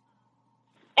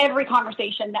 Every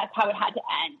conversation, that's how it had to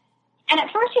end. And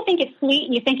at first you think it's sweet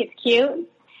and you think it's cute,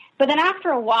 but then after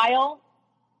a while,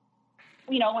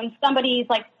 you know, when somebody's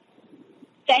like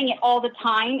saying it all the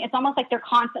time, it's almost like they're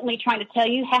constantly trying to tell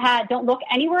you, haha, don't look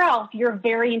anywhere else. You're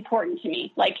very important to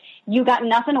me. Like, you got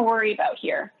nothing to worry about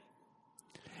here.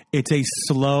 It's a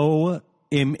slow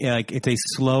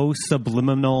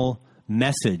subliminal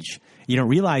message. You don't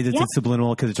realize it's a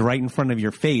subliminal because it's right in front of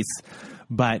your face.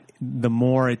 but the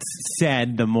more it's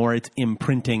said, the more it's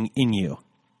imprinting in you.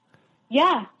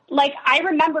 Yeah. Like, I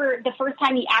remember the first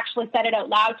time he actually said it out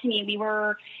loud to me.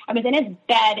 I was in his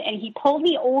bed, and he pulled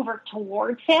me over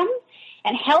towards him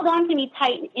and held on to me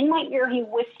tight. And in my ear, he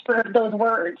whispered those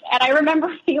words. And I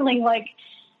remember feeling like,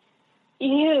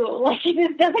 ew, like,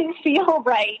 this doesn't feel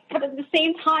right. But at the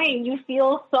same time, you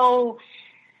feel so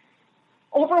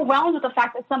overwhelmed with the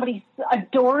fact that somebody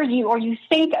adores you, or you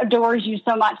think adores you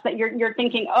so much that you're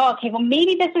thinking, oh, okay, well,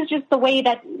 maybe this is just the way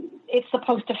that it's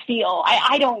supposed to feel.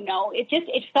 I don't know.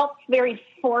 It felt very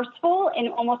forceful and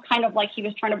almost kind of like he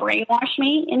was trying to brainwash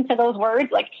me into those words,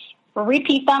 like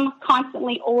repeat them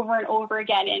constantly over and over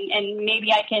again. And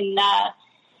maybe I can,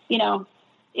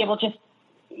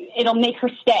 it'll make her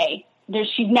stay.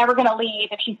 She's never going to leave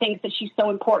if she thinks that she's so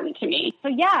important to me. So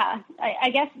yeah, I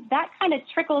guess that kind of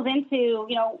trickles into,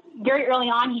 very early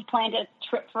on, he planned a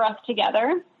trip for us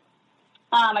together.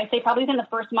 I'd say probably within the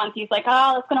first month, he's like,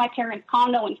 oh, let's go to my parents'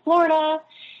 condo in Florida.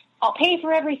 I'll pay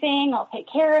for everything. I'll take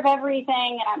care of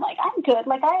everything. And I'm like, I'm good.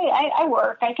 Like, I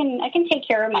work. I can take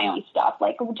care of my own stuff.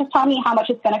 Like, just tell me how much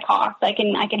it's going to cost. I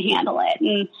can handle it.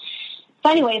 And so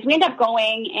anyways, we ended up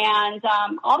going, and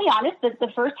I'll be honest,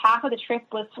 the first half of the trip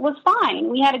was fine.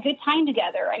 We had a good time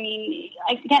together. I mean,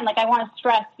 I want to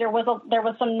stress, there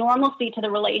was some normalcy to the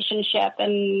relationship,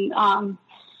 and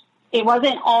it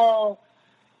wasn't all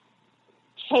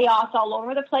chaos all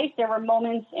over the place. There were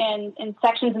moments and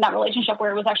sections in that relationship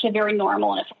where it was actually very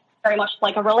normal, and it felt very much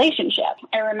like a relationship.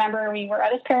 I remember we were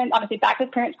at his parents, obviously back at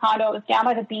his parents' condo. It was down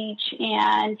by the beach,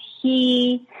 and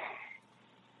he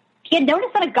had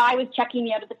noticed that a guy was checking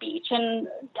me out at the beach, and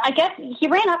I guess he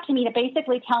ran up to me to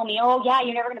basically tell me, oh, yeah,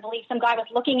 you're never going to believe some guy was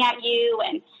looking at you,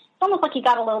 and it's almost like he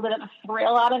got a little bit of a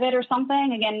thrill out of it or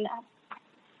something. Again,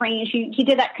 strange. He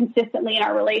did that consistently in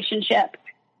our relationship.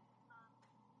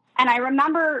 And I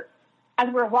remember as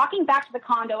we were walking back to the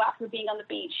condo after being on the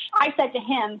beach, I said to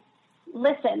him,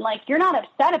 listen, like, you're not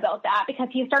upset about that, because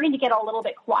he was starting to get a little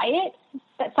bit quiet,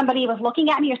 that somebody was looking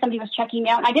at me or somebody was checking me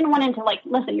out. And I didn't want him to, like,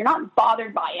 listen, you're not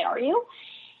bothered by it, are you?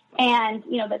 And,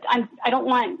 that I don't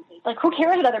want, like, who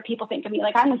cares what other people think of me?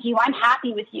 Like, I'm with you. I'm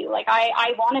happy with you. Like,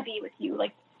 I want to be with you.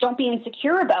 Like, don't be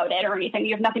insecure about it or anything.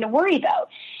 You have nothing to worry about.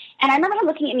 And I remember him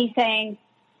looking at me saying,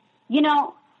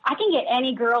 I can get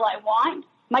any girl I want.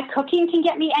 My cooking can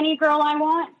get me any girl I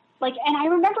want. Like, and I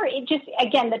remember it just,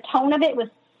 again, the tone of it was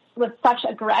such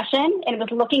aggression, and it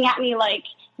was looking at me like,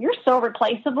 you're so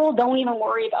replaceable. Don't even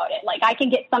worry about it. Like, I can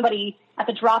get somebody at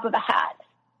the drop of a hat.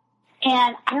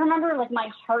 And I remember, like,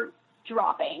 my heart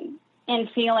dropping and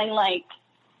feeling like,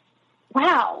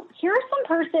 wow, here's some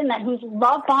person who's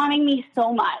love bombing me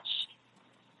so much.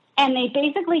 And they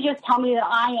basically just tell me that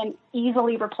I am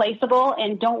easily replaceable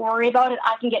and don't worry about it.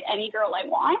 I can get any girl I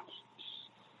want.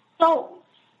 So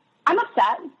I'm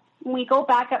upset. We go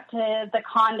back up to the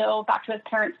condo, back to his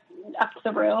parents, up to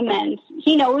the room, and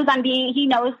he knows that,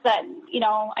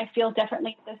 I feel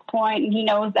differently at this point, and he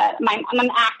knows that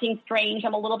I'm acting strange.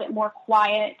 I'm a little bit more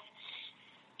quiet.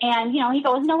 And, he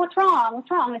goes, no, what's wrong? What's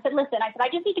wrong? I said, listen, I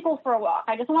just need to go for a walk.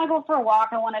 I just want to go for a walk.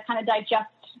 I want to kind of digest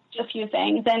a few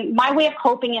things. And my way of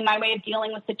coping and my way of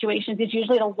dealing with situations is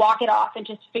usually to walk it off and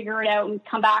just figure it out and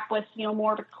come back with,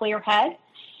 more of a clear head.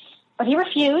 But he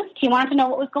refused. He wanted to know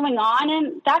what was going on.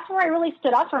 And that's where I really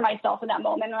stood up for myself in that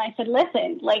moment. And I said,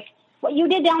 listen, like, what you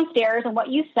did downstairs and what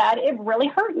you said, it really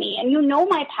hurt me. And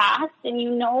my past, and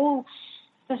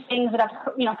the things that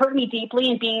have, hurt me deeply,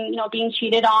 and being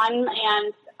cheated on.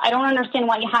 And I don't understand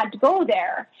why you had to go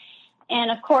there.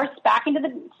 And of course, back into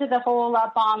the whole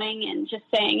bombing and just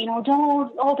saying,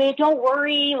 babe, don't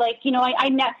worry. Like,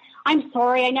 I'm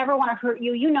sorry. I never want to hurt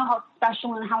you. You know how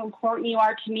special and how important you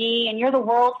are to me, and you're the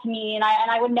world to me. And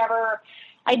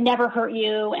I'd never hurt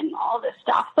you, and all this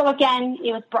stuff. So again,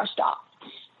 it was brushed off.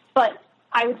 But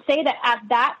I would say that at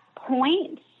that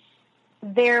point,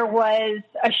 there was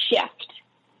a shift,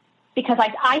 because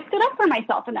I stood up for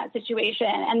myself in that situation.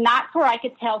 And that's where I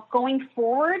could tell going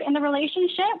forward in the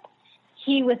relationship,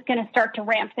 he was going to start to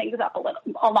ramp things up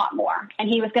a lot more. And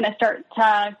he was going to start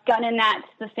to gun in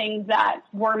the things that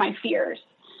were my fears.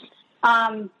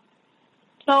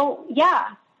 So yeah,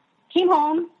 came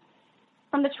home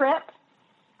from the trip,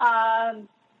 and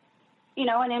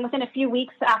then within a few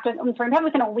weeks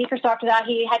within a week or so after that,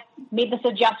 he had made the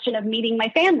suggestion of meeting my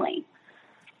family.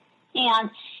 And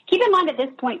keep in mind at this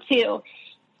point too,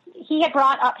 he had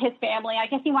brought up his family. I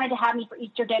guess he wanted to have me for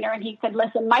Easter dinner, and he said,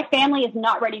 listen, my family is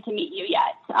not ready to meet you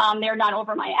yet. They're not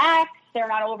over my ex. They're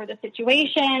not over the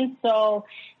situation. So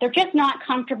they're just not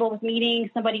comfortable with meeting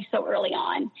somebody so early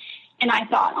on. And I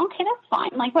thought, okay, that's fine.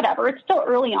 Like, whatever. It's still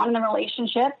early on in the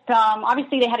relationship.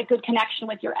 Obviously, they had a good connection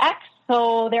with your ex.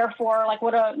 So, therefore, like,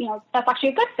 that's actually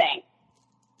a good thing.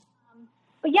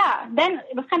 But, yeah, then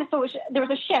it was kind of there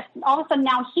was a shift. All of a sudden,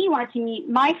 now he wanted to meet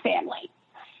my family.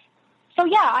 So,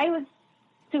 yeah, I was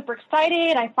super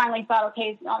excited. I finally thought,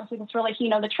 okay, obviously,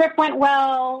 the trip went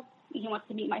well. He wants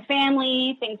to meet my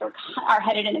family. Things are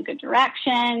headed in a good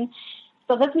direction.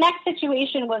 So, this next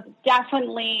situation was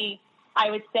definitely, I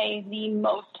would say, the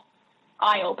most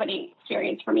eye-opening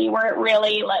experience for me, where it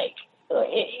really,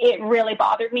 it really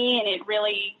bothered me, and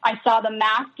I saw the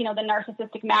mask, the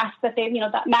narcissistic mask that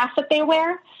that mask that they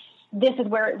wear. This is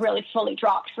where it really fully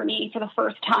dropped for me for the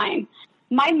first time.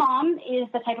 My mom is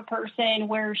the type of person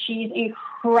where she's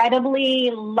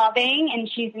incredibly loving, and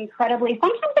she's incredibly,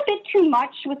 sometimes a bit too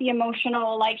much with the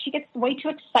emotional, like she gets way too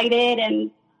excited,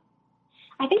 and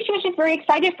I think she was just very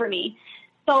excited for me.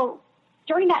 So,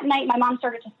 during that night, my mom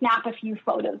started to snap a few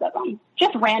photos of him,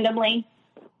 just randomly.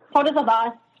 Photos of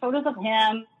us, photos of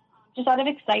him, just out of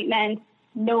excitement,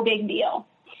 no big deal.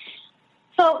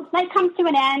 So night comes to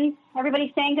an end.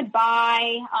 Everybody's saying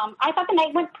goodbye. I thought the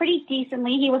night went pretty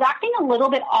decently. He was acting a little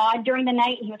bit odd during the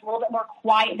night. He was a little bit more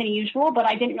quiet than usual, but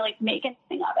I didn't really make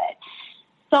anything of it.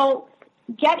 So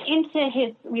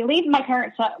we leave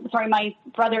my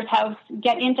brother's house,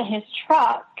 get into his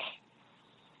truck.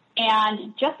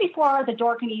 And just before the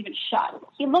door can even shut,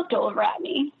 he looked over at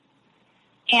me.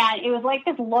 And it was like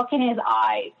this look in his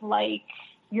eyes, like,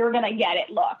 you're going to get it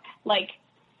look. Like,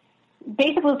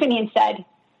 basically looked at me and said,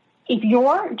 just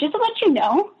to let you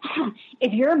know,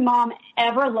 if your mom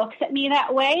ever looks at me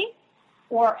that way,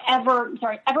 or ever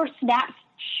snaps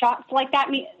shots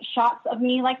of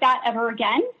me like that ever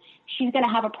again, she's going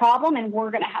to have a problem, and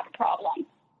we're going to have a problem.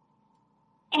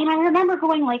 And I remember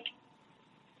going like,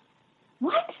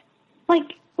 what?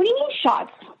 Like, what do you mean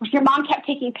shots? Your mom kept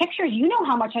taking pictures. You know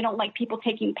how much I don't like people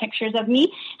taking pictures of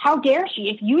me. How dare she?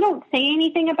 If you don't say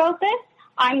anything about this,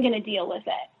 I'm going to deal with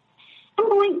it. I'm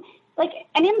going, like,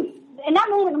 and in that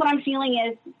moment, what I'm feeling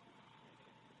is,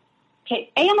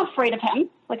 okay, I'm afraid of him.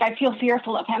 Like, I feel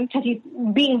fearful of him because he's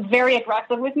being very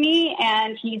aggressive with me,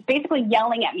 and he's basically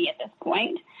yelling at me at this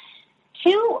point.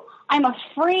 2, I'm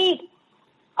afraid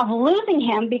of losing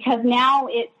him because now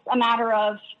it's a matter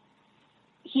of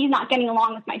he's not getting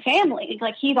along with my family.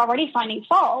 Like, he's already finding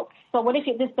fault. So what if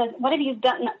he doesn't want to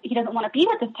be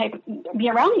with be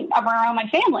around my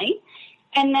family?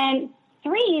 And then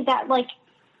 3, that, like,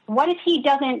 what if he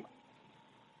can't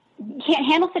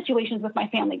handle situations with my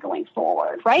family going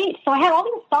forward, right? So I had all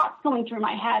these thoughts going through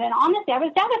my head, and honestly, I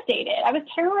was devastated. I was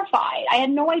terrified. I had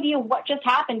no idea what just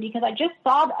happened because I just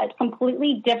saw a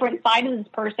completely different side of this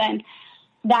person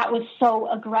that was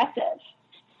so aggressive.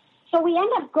 So we end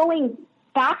up going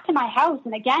back to my house,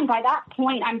 and again, by that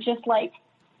point, I'm just like,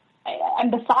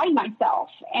 I'm beside myself,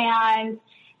 and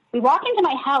we walk into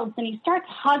my house, and he starts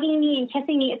hugging me and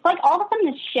kissing me. It's like all of a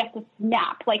sudden this shift, this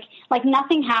snap, like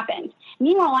nothing happened.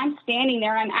 Meanwhile, I'm standing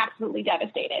there, and I'm absolutely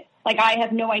devastated. Like, I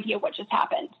have no idea what just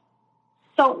happened.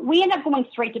 So we end up going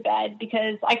straight to bed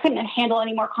because I couldn't handle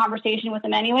any more conversation with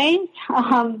him anyways.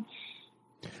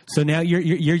 So now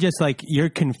you're just like, you're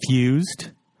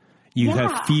confused. You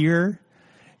have fear.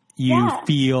 You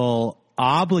feel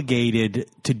obligated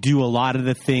to do a lot of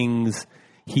the things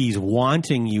he's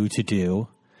wanting you to do.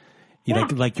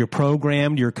 Like you're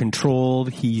programmed, you're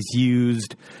controlled. He's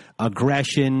used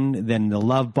aggression, then the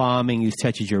love bombing. He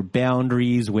touches your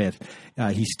boundaries with,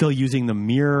 he's still using the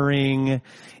mirroring.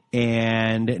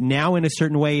 And now in a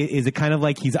certain way, is it kind of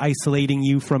like he's isolating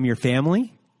you from your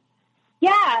family?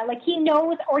 Yeah, like he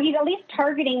knows, or he's at least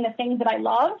targeting the things that I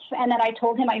love and that I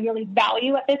told him I really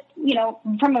value at this,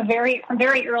 from very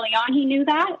early on, he knew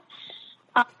that.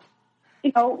 I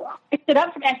stood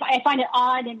up for, I find it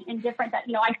odd and different that,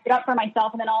 I stood up for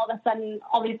myself, and then all of a sudden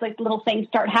all these like little things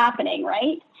start happening,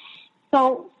 right?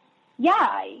 So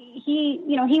yeah, he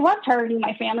was targeting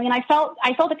my family, and I felt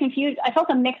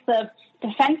a mix of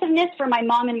defensiveness for my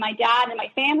mom and my dad and my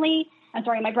family.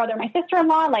 My brother and my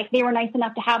sister-in-law, like they were nice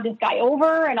enough to have this guy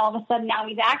over, and all of a sudden now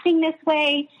he's acting this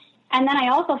way. And then I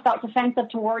also felt defensive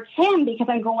towards him because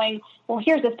I'm going, well,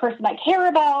 here's this person I care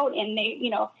about, and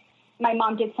my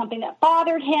mom did something that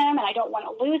bothered him, and I don't want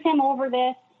to lose him over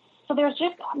this. So there's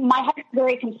just, my head's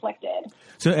very conflicted.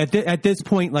 So at this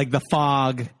point, like the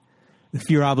fog, the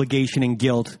fear, obligation, and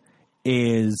guilt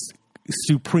is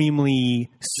supremely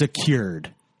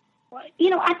secured.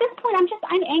 At this point,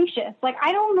 I'm anxious. Like,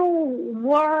 I don't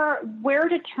know where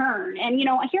to turn. And,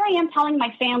 here I am telling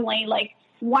my family, like,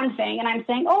 one thing, and I'm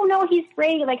saying, oh, no, he's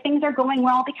great. Like, things are going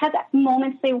well, because at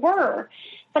moments they were.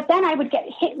 But then I would get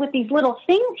hit with these little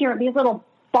things here, these little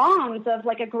bombs of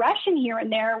like aggression here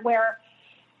and there where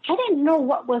I didn't know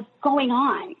what was going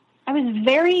on. I was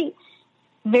very,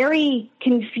 very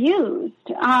confused,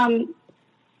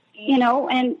 you know,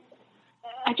 and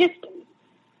I just,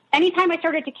 anytime I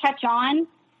started to catch on,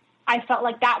 I felt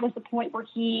like that was the point where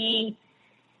he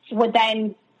would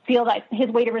then feel that his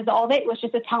way to resolve it was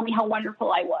just to tell me how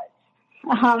wonderful I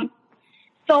was.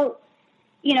 So,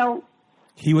 you know,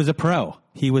 he was a pro.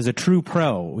 He was a true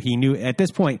pro. He knew at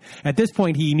this point,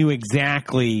 he knew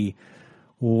exactly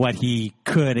what he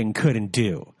could and couldn't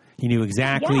do. He knew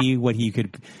exactly what he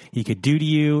could do to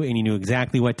you, and he knew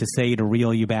exactly what to say to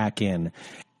reel you back in.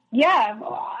 Yeah.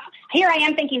 Here I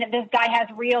am thinking that this guy has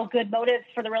real good motives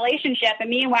for the relationship, and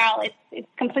meanwhile, it's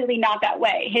completely not that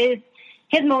way.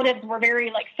 His motives were very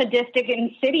like sadistic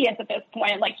and insidious at this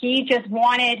point. Like he just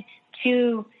wanted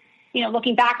to, you know,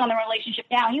 looking back on the relationship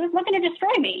now, he was looking to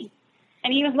destroy me.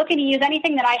 And he was looking to use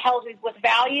anything that I held with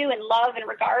value and love and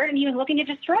regard, and he was looking to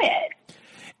destroy it.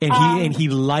 And he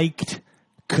liked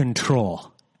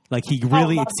control. Like he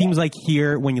really, it seems like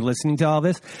here, when you're listening to all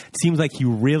this, it seems like he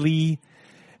really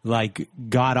like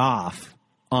got off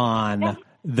on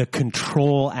the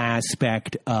control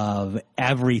aspect of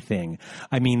everything.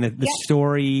 I mean, the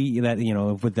story that, you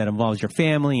know, that involves your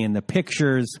family and the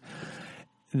pictures,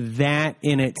 that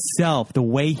in itself, the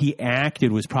way he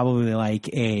acted was probably like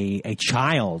a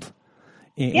child,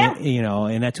 you know,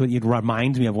 and that's what it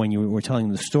reminds me of when you were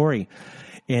telling the story.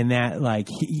 And that, like,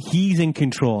 he's in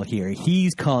control here.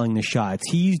 He's calling the shots.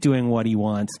 He's doing what he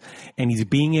wants, and he's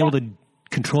being able to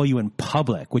control you in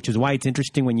public, which is why it's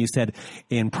interesting when you said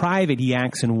in private he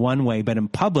acts in one way, but in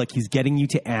public he's getting you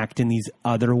to act in these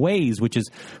other ways, which is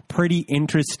pretty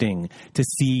interesting to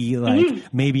see.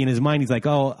 Like maybe in his mind he's like,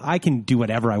 oh, I can do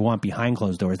whatever I want behind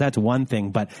closed doors. That's one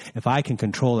thing, but if I can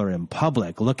control her in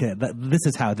public, look at that. This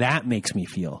is how that makes me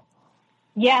feel.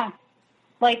 Yeah.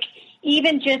 Like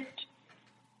even just,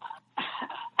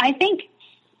 I think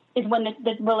is when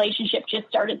the relationship just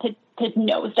started to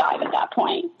nosedive at that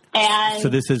point. And so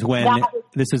this is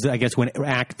I guess when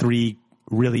Act 3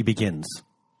 really begins.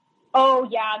 Oh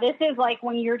yeah, this is like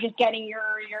when you're just getting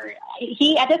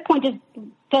he at this point just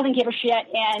doesn't give a shit,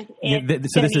 and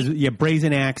so this is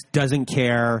brazen acts, doesn't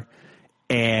care,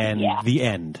 and the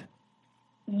end.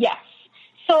 Yes.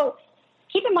 So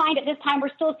keep in mind at this time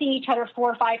we're still seeing each other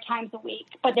 4 or 5 times a week,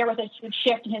 but there was a huge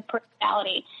shift in his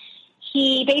personality.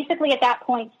 He basically at that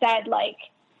point said like,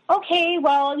 okay,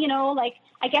 well, you know, like,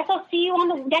 I guess I'll see you on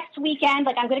the next weekend.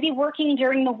 Like, I'm going to be working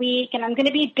during the week, and I'm going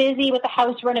to be busy with the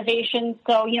house renovation.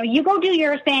 So, you know, you go do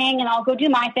your thing, and I'll go do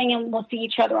my thing, and we'll see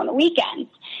each other on the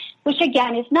weekends, which,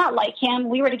 again, is not like him.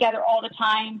 We were together all the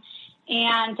time,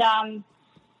 and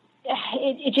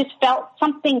it just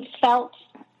something felt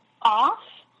off.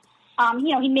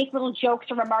 You know, he'd make little jokes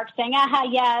or remarks saying,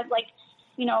 like,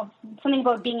 you know, something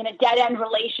about being in a dead-end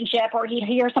relationship, or he'd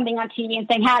hear something on TV and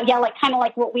saying, like kind of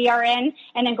like what we are in,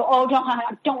 and then go, oh,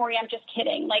 don't worry, I'm just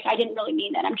kidding. Like, I didn't really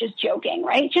mean that. I'm just joking,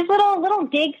 right? Just little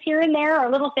digs here and there,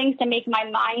 or little things to make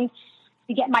to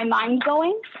get my mind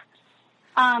going.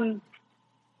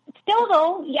 Still,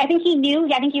 though, I think he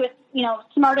was, you know,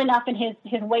 smart enough in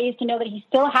his ways to know that he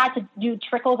still had to do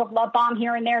trickles of love bomb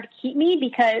here and there to keep me,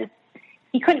 because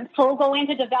he couldn't full go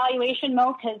into devaluation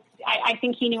mode, because I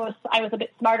think he knew I was a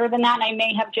bit smarter than that, and I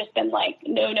may have just been like,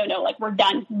 no, like we're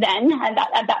done then at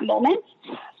that moment.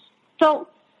 So,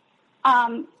 you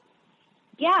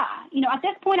know, at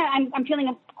this point I'm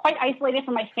feeling quite isolated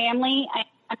from my family.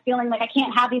 I'm feeling like I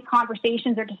can't have these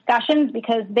conversations or discussions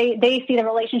because they see the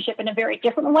relationship in a very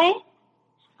different way.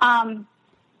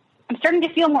 I'm starting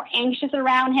to feel more anxious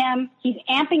around him. He's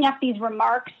amping up these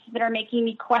remarks that are making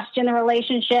me question the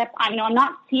relationship. I'm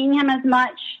not seeing him as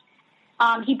much.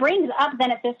 He brings up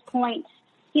then at this point,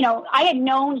 you know, I had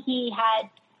known he had,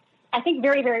 I think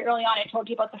very, very early on, I told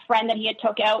you about the friend that he had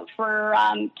took out for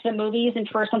to the movies and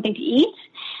for something to eat,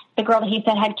 the girl that he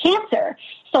said had cancer.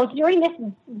 So during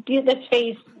this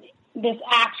phase, this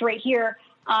act right here,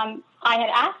 I had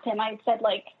asked him, I said,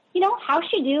 like, you know, how's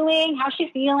she doing? How's she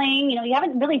feeling? You know, you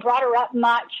haven't really brought her up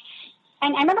much.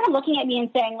 And I remember him looking at me and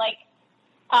saying, like,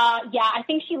 yeah, I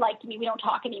think she liked me. We don't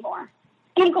talk anymore.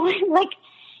 And I'm going, like,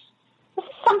 this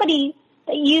is somebody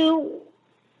that you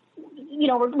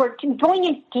know, we're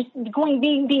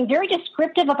being very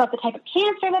descriptive about the type of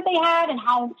cancer that they had and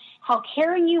how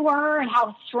caring you were and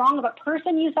how strong of a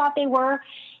person you thought they were.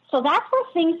 So that's where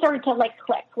things started to, like,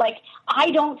 click. Like,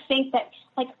 I don't think that,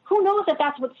 like, who knows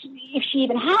if she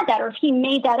even had that, or if he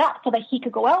made that up so that he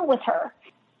could go out with her.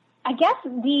 I guess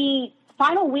the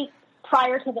final week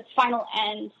prior to the final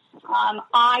end,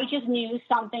 I just knew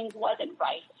something wasn't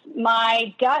right.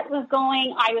 My gut was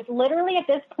going. I was literally at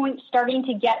this point starting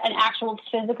to get an actual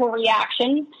physical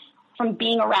reaction from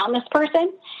being around this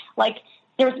person. Like,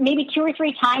 there was maybe 2 or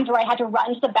 3 times where I had to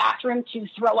run to the bathroom to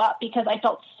throw up because I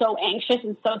felt so anxious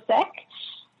and so sick.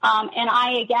 And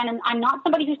I'm not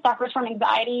somebody who suffers from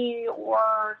anxiety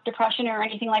or depression or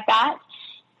anything like that.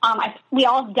 We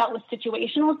all dealt with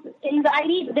situational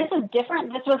anxiety, but this was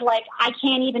different. This was like, I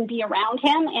can't even be around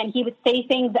him, and he would say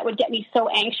things that would get me so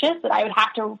anxious that I would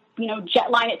have to,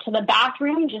 jet line it to the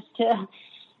bathroom just to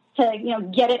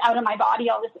get it out of my body,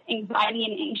 all this anxiety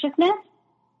and anxiousness.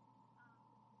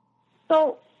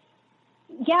 So,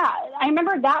 yeah, I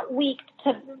remember that week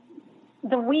to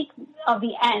the week of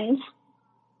the end.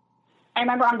 I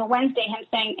remember on the Wednesday him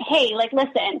saying, "Hey,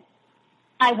 listen,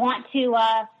 I want to,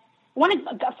 a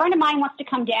friend of mine wants to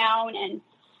come down," and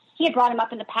he had brought him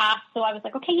up in the past. So I was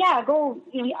like, "Okay, yeah, go,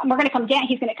 we're going to come down.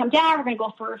 He's going to come down. We're going to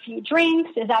go for a few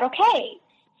drinks. Is that okay?"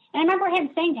 And I remember him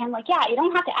saying to him, "Yeah, you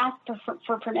don't have to ask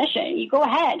for permission. You go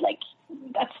ahead.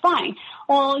 That's fine.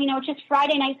 Well, it's just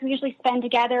Friday nights we usually spend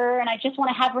together, and I just want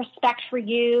to have respect for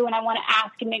you, and I want to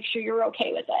ask and make sure you're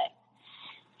okay with it."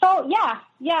 So yeah,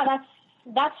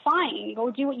 that's fine.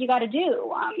 Go do what you got to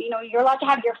do. You're allowed to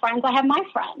have your friends. I have my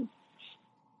friends.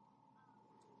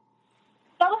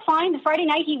 That was fine. The Friday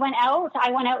night he went out.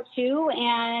 I went out too.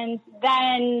 And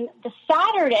then the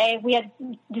Saturday, we had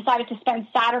decided to spend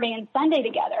Saturday and Sunday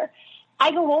together. I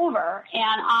go over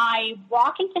and I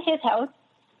walk into his house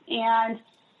and,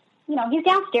 he's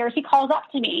downstairs. He calls up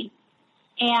to me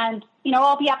and,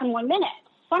 I'll be up in 1 minute.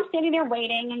 So I'm standing there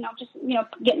waiting and I'm just,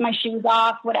 getting my shoes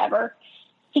off, whatever.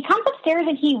 He comes upstairs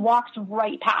and he walks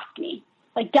right past me,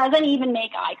 doesn't even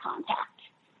make eye contact.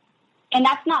 And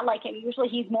that's not like him. Usually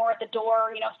he's more at the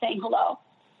door, saying hello.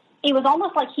 It was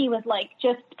almost like he was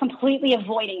just completely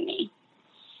avoiding me.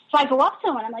 So I go up to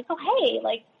him and I'm like, "Oh, hey,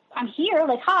 I'm here.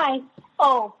 Hi.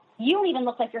 Oh, you don't even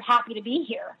look like you're happy to be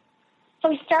here."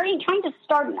 So he's trying to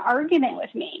start an argument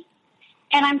with me.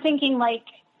 And I'm thinking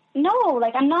no,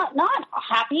 I'm not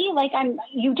happy.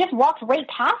 You just walked right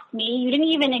past me. You didn't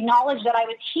even acknowledge that I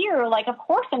was here. Of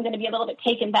course I'm going to be a little bit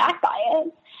taken back by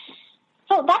it.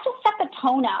 So that just set the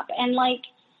tone up. And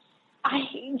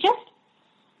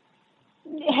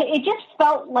it just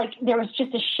felt like there was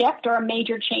just a shift or a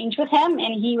major change with him.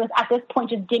 And he was at this point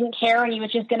just didn't care. And he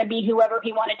was just going to be whoever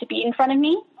he wanted to be in front of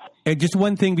me. And just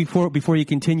one thing before you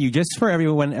continue, just for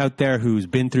everyone out there who's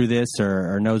been through this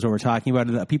or knows what we're talking about,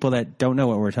 the people that don't know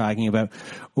what we're talking about,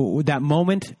 that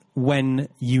moment when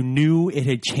you knew it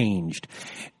had changed,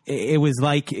 it was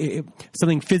like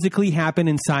something physically happened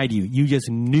inside you. You just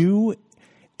knew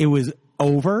it was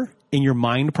over in your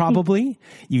mind, probably.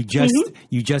 You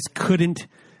just couldn't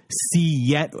see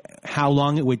yet how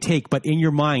long it would take. But in your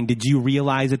mind, did you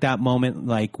realize at that moment,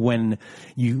 when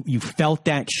you felt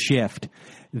that shift,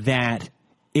 that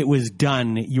it was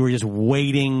done? You were just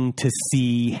waiting to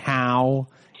see how?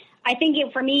 I think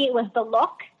for me, it was the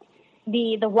look,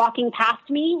 the walking past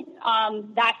me.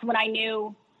 That's when I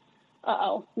knew,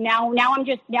 now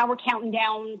we're counting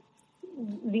down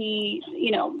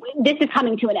this is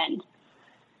coming to an end.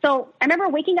 So I remember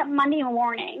waking up Monday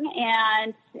morning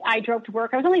and I drove to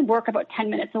work. I was only work about 10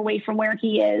 minutes away from where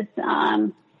he is.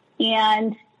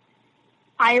 And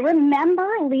I remember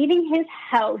leaving his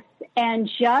house and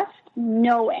just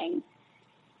knowing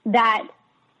that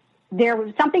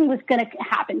something was going to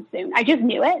happen soon. I just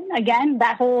knew it. Again,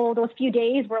 those few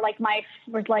days were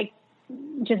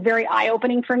just very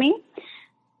eye-opening for me.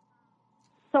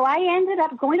 So I ended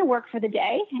up going to work for the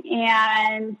day,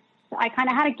 and I kind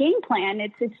of had a game plan.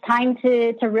 It's time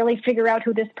to really figure out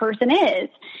who this person is.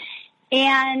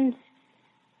 And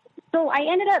so I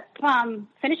ended up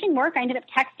finishing work. I ended up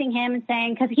texting him and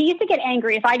saying, because he used to get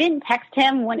angry if I didn't text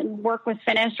him when work was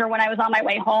finished or when I was on my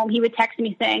way home. He would text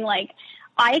me saying,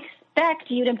 "I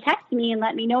expect you to text me and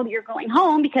let me know that you're going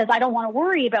home because I don't want to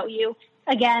worry about you."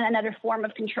 Again, another form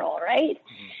of control, right?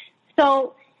 Mm-hmm.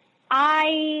 So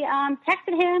I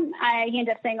texted him. He ended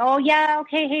up saying, "Oh, yeah,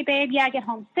 okay, hey, babe, yeah, get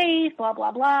home safe, blah,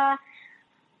 blah, blah."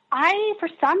 I, for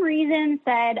some reason,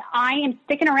 said, I am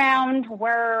sticking around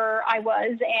where I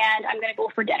was, and I'm going to go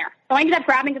for dinner. So I ended up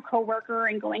grabbing a coworker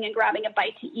and going and grabbing a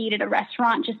bite to eat at a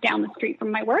restaurant just down the street from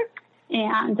my work,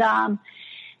 and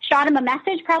shot him a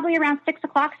message probably around 6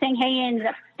 o'clock saying, "Hey, I ended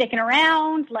up sticking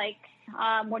around.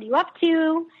 What are you up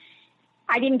to?"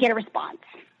 I didn't get a response.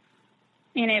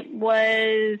 And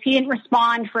he didn't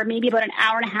respond for maybe about an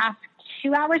hour and a half,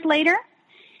 2 hours later.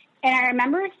 And I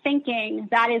remember thinking,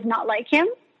 that is not like him.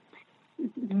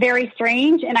 Very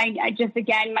strange. And I just,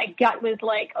 again, my gut was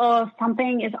like, oh,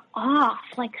 something is off.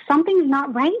 Something's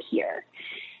not right here.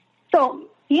 So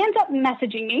he ends up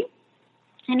messaging me.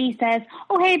 And he says,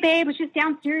 oh, hey, babe, I was just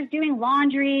downstairs doing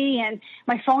laundry and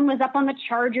my phone was up on the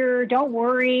charger. Don't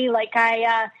worry. Like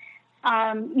what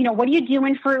are you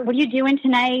doing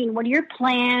tonight? And what are your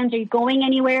plans? Are you going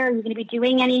anywhere? Are you going to be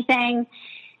doing anything?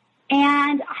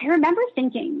 And I remember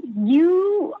thinking,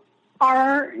 you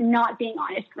are not being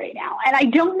honest right now. And I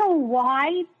don't know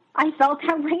why I felt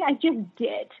that way. I just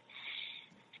did.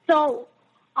 So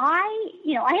I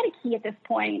had a key at this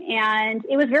point, and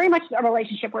it was very much a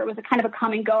relationship where it was a kind of a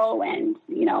come and go. And,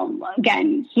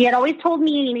 again, he had always told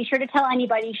me, be sure to tell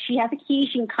anybody she has a key.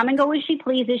 She can come and go as she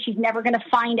pleases. She's never going to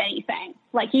find anything.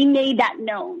 Like, he made that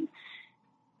known.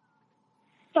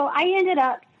 So I ended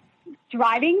up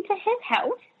driving to his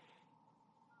house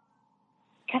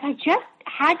because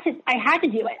I had to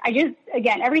do it.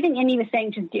 Again, everything in me was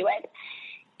saying, just do it.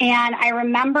 And I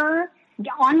remember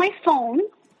on my phone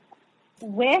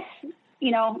with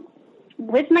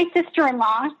my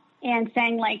sister-in-law and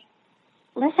saying, like,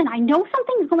 listen, I know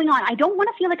something's going on. I don't want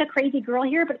to feel like a crazy girl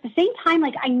here, but at the same time,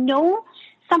 like, I know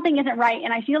something isn't right,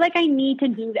 and I feel like I need to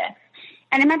do this.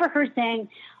 And I remember her saying,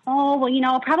 oh,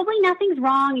 well, probably nothing's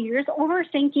wrong. You're just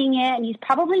overthinking it, and he's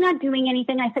probably not doing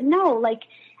anything. I said, no, like,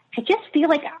 I just feel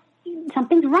like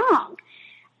something's wrong.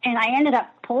 And I ended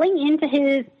up pulling into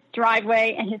his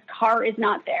driveway, and his car is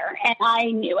not there, and I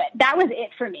knew it. That was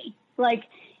it for me. Like,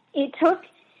 it took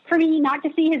for me not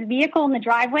to see his vehicle in the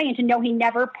driveway and to know he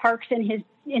never parks in his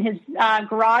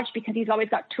garage because he's always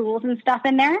got tools and stuff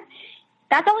in there.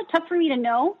 That's all it took for me to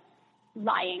know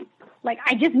lying. Like,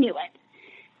 I just knew it.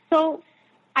 So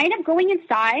I ended up going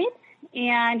inside,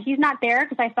 and he's not there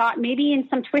because I thought maybe in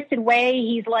some twisted way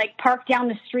he's, like, parked down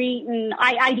the street. And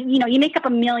you make up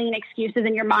a million excuses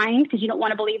in your mind because you don't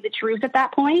want to believe the truth at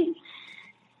that point.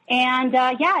 And,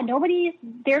 nobody's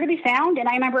there to be found. And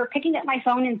I remember picking up my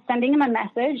phone and sending him a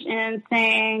message and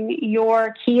saying,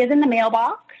 your key is in the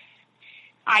mailbox.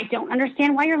 I don't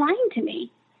understand why you're lying to me.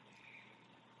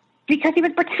 Because he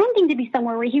was pretending to be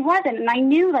somewhere where he wasn't. And I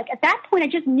knew, like, at that point, I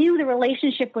just knew the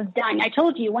relationship was done. I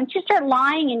told you, once you start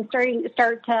lying and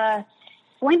start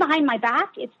going behind my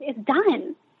back, it's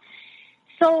done.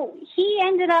 So he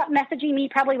ended up messaging me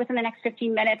probably within the next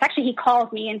 15 minutes. Actually, he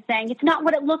called me and saying, it's not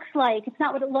what it looks like. It's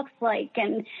not what it looks like.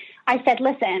 And I said,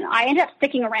 listen, I ended up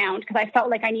sticking around because I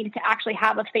felt like I needed to actually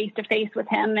have a face-to-face with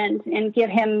him and give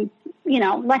him,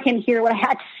 let him hear what I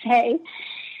had to say.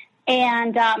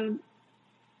 And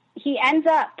he ends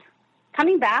up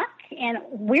coming back. And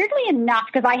weirdly enough,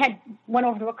 because I had went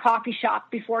over to a coffee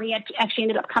shop before he actually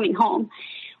ended up coming home,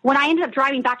 when I ended up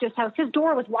driving back to his house, his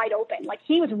door was wide open. Like,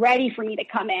 he was ready for me to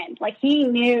come in. Like, he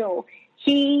knew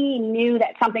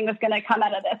that something was going to come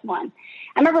out of this one.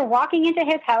 I remember walking into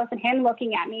his house and him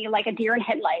looking at me like a deer in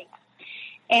headlights.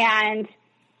 And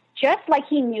just like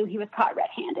he knew he was caught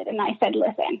red-handed. And I said,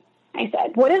 listen,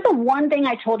 what is the one thing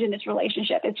I told you in this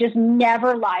relationship? It's just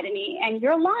never lie to me. And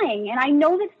you're lying. And I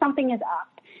know that something is up.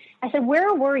 I said,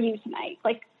 where were you tonight?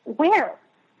 Like, where?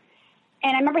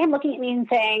 And I remember him looking at me and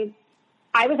saying,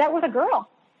 I was out with a girl.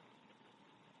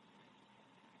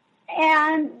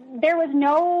 And there was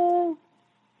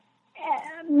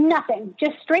nothing,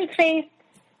 just straight face.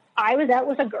 I was out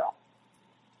with a girl.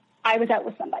 I was out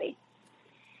with somebody.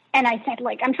 And I said,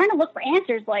 like, I'm trying to look for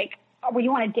answers. Like, were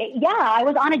you on a date? Yeah, I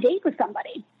was on a date with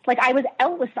somebody. Like, I was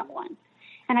out with someone.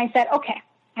 And I said, okay.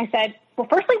 I said, well,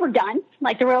 firstly, we're done.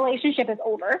 Like, the relationship is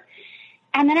over.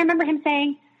 And then I remember him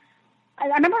saying, I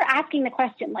remember asking the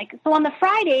question, like, so on the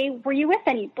Friday, were you with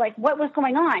what was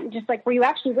going on? Just like, were you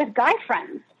actually with guy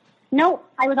friends? No,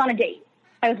 I was on a date.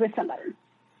 I was with somebody.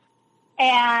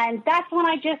 And that's when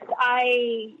I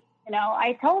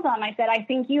told him, I said, I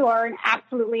think you are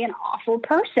absolutely an awful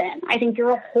person. I think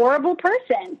you're a horrible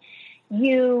person.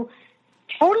 You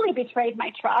totally betrayed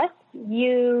my trust.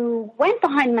 You went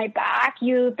behind my back.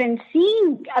 You've been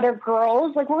seeing other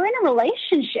girls. Like, we're in a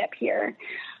relationship here.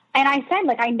 And I said,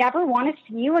 like, I never want to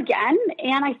see you again,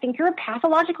 and I think you're a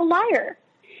pathological liar.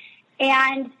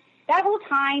 And that whole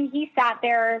time, he sat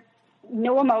there,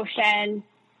 no emotion,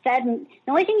 said, the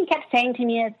only thing he kept saying to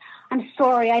me is, I'm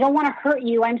sorry, I don't want to hurt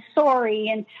you, I'm sorry,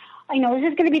 and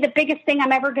this is going to be the biggest thing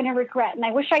I'm ever going to regret, and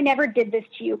I wish I never did this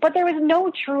to you. But there was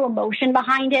no true emotion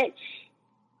behind it.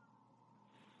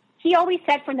 He always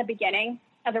said from the beginning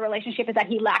of the relationship is that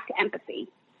he lacked empathy.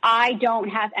 I don't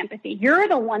have empathy. You're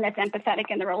the one that's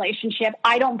empathetic in the relationship.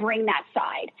 I don't bring that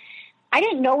side. I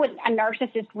didn't know what a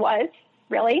narcissist was,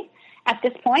 really, at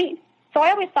this point. So I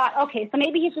always thought, okay, so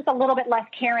maybe he's just a little bit less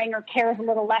caring or cares a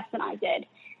little less than I did.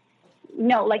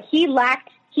 No, like, he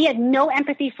had no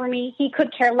empathy for me. He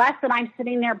could care less that I'm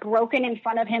sitting there broken in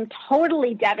front of him,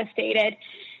 totally devastated.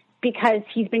 because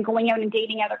he's been going out and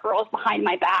dating other girls behind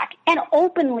my back, and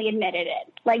openly admitted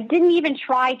it. Like, didn't even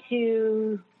try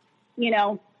to,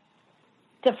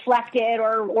 deflect it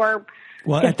or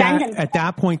well, at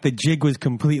that point, the jig was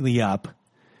completely up.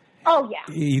 Oh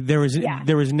yeah. There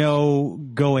was no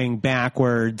going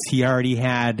backwards. He already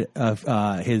had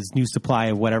his new supply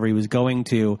of whatever he was going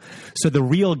to. So the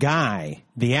real guy,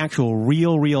 the actual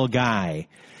real guy,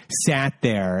 sat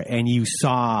there, and you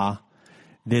saw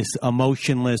this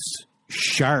emotionless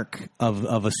shark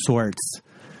of a sorts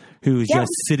who's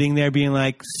just sitting there being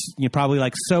like, you're probably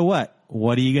like, so what?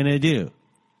 What are you going to do?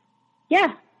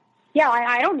 Yeah. Yeah,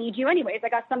 I don't need you anyways. I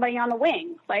got somebody on the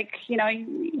wing. Like,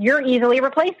 you're easily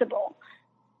replaceable.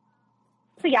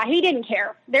 So yeah, he didn't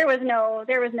care. There was no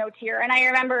tear. And I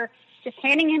remember just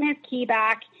handing him his key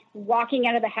back, walking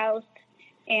out of the house,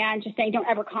 and just saying, don't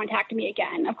ever contact me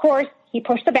again. Of course, he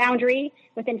pushed the boundary.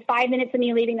 Within 5 minutes of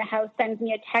me leaving the house, sends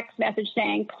me a text message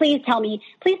saying, please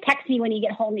text me when you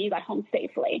get home that you got home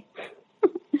safely.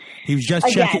 He was just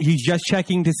checking. He's just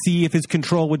checking to see if his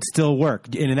control would still work.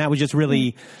 And that was just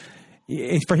really,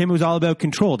 for him, it was all about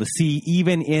control, to see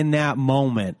even in that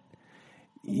moment,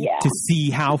 to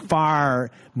see how far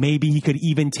maybe he could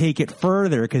even take it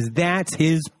further, because that's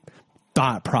his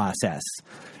thought process.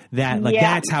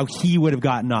 That's how he would have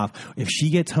gotten off. If she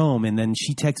gets home and then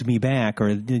she texts me back,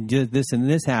 or this and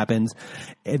this happens,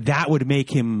 that would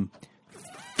make him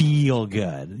feel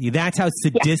good. That's how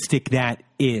sadistic that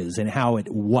is, and how it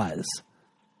was.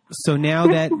 So now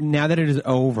that it is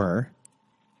over,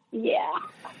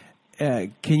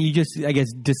 can you just, I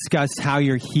guess, discuss how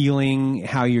you're healing,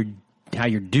 how you're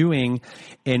doing,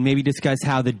 and maybe discuss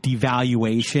how the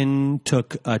devaluation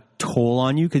took a toll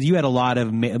on you? Because you had a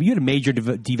major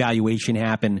devaluation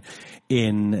happen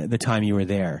in the time you were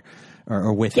there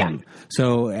or with him.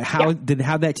 So how'd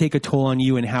that take a toll on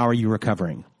you, and how are you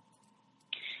recovering?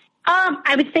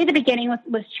 I would say the beginning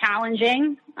was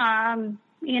challenging.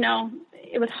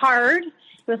 It was hard.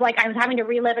 It was like I was having to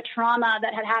relive a trauma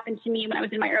that had happened to me when I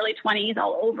was in my early 20s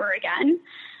all over again.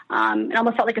 It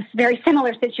almost felt like a very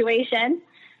similar situation.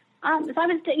 So I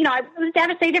was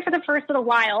devastated for the first little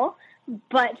while.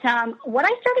 But what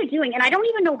I started doing, and I don't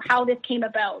even know how this came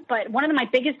about, but one of my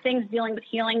biggest things dealing with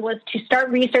healing was to start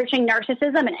researching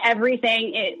narcissism and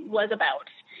everything it was about.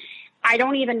 I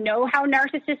don't even know how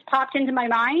narcissist popped into my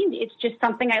mind. It's just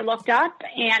something I looked up,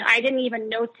 and I didn't even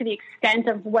know to the extent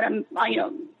of what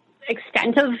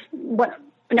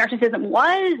narcissism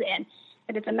was, and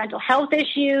that it's a mental health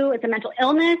issue, it's a mental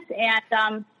illness.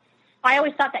 And I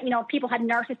always thought that, people had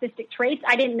narcissistic traits.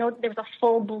 I didn't know that there was a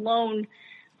full-blown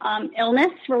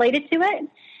illness related to it.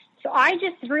 So I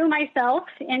just threw myself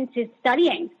into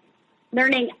studying,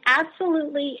 learning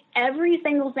absolutely every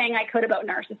single thing I could about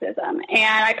narcissism.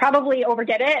 And I probably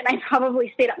overdid it, and I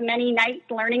probably stayed up many nights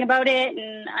learning about it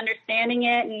and understanding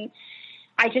it. And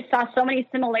I just saw so many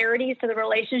similarities to the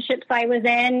relationships I was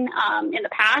in the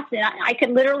past. And I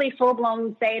could literally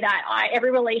full-blown say that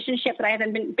every relationship that I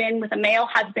have been with a male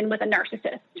has been with a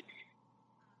narcissist.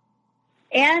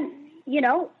 And,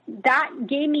 that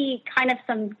gave me kind of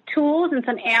some tools and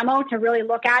some ammo to really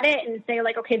look at it and say,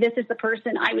 like, okay, this is the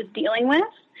person I was dealing with.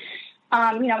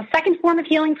 A second form of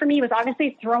healing for me was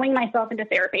obviously throwing myself into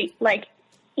therapy, like,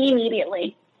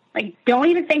 immediately. Like, don't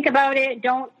even think about it.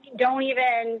 Don't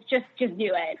even just do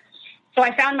it. So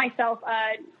I found myself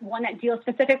one that deals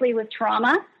specifically with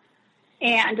trauma,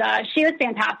 and she was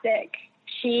fantastic.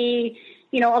 She,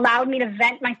 allowed me to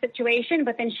vent my situation,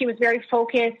 but then she was very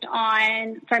focused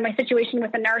on, my situation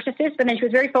with a narcissist, but then she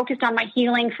was very focused on my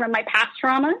healing from my past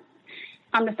trauma,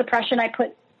 the suppression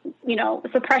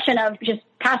suppression of just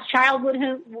past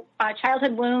childhood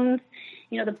wounds,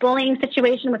 the bullying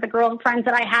situation with the girlfriends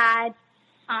that I had,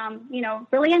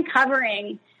 really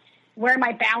uncovering where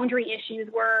my boundary issues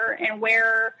were and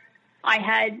where I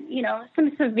had,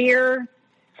 some severe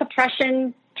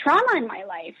suppression trauma in my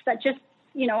life that just,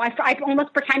 I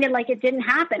almost pretended like it didn't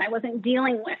happen. I wasn't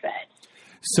dealing with it.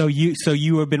 So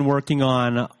you have been working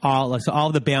on all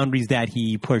the boundaries that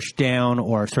he pushed down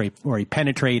or he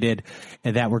penetrated,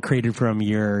 and that were created from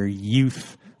your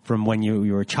youth, from when you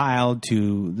were a child,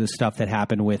 to the stuff that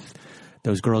happened with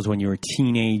those girls when you were a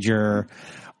teenager.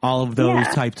 All of those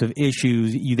types of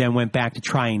issues, you then went back to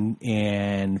try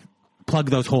and plug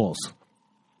those holes.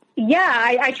 Yeah,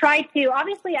 I tried to.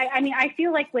 Obviously, I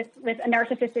feel like with a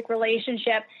narcissistic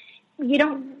relationship, you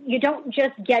don't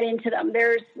just get into them.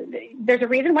 There's a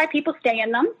reason why people stay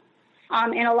in them,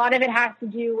 and a lot of it has to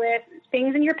do with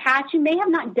things in your past you may have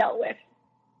not dealt with.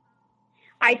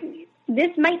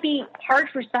 This might be hard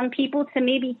for some people to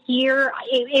maybe hear.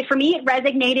 For me, it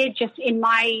resonated just in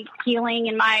my healing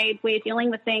and my way of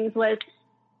dealing with things was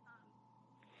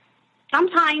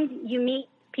sometimes you meet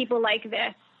people like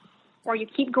this, or you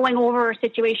keep going over a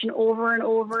situation over and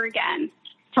over again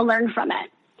to learn from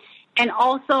it. And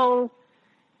also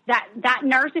that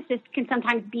narcissist can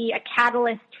sometimes be a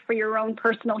catalyst for your own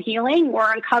personal healing or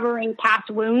uncovering past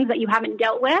wounds that you haven't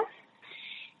dealt with.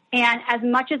 And as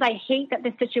much as I hate that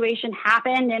this situation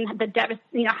happened and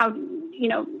how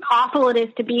awful it is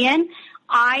to be in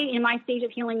my stage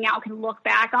of healing now, can look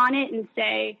back on it and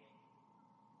say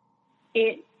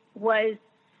it was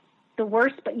the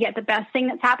worst, but yet the best thing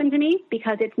that's happened to me,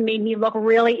 because it's made me look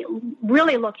really,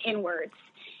 really look inwards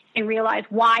and realize,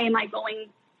 why am I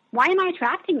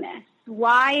attracting this?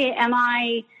 Why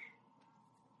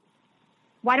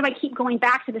do I keep going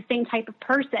back to the same type of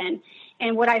person?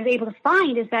 And what I was able to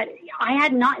find is that I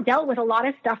had not dealt with a lot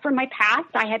of stuff from my past.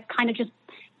 I had kind of just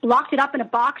locked it up in a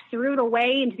box, threw it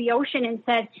away into the ocean, and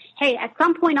said, hey, at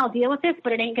some point I'll deal with this,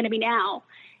 but it ain't going to be now.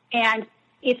 And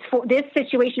this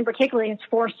situation particularly has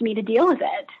forced me to deal with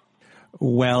it.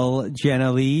 Well,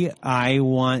 Jenna Lee, I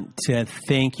want to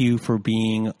thank you for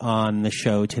being on the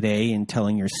show today and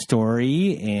telling your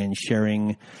story and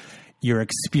sharing your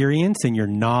experience and your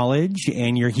knowledge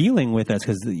and your healing with us,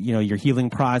 because, your healing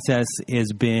process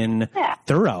has been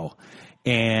thorough.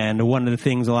 And one of the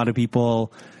things a lot of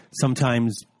people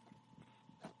sometimes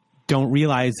don't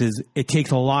realize is it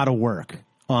takes a lot of work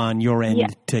on your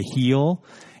end to heal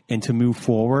and to move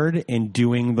forward, and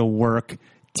doing the work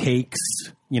takes,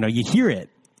 you hear it,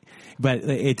 but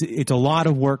it's a lot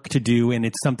of work to do, and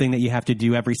it's something that you have to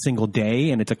do every single day,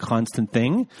 and it's a constant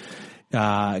thing.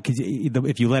 Because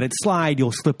if you let it slide,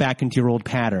 you'll slip back into your old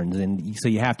patterns. And so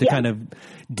you have to kind of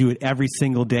do it every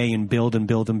single day and build and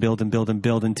build and build and build and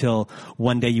build until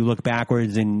one day you look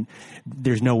backwards and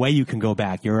there's no way you can go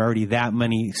back. You're already that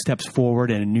many steps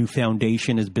forward and a new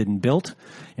foundation has been built.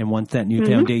 And once that new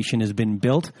foundation has been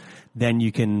built, then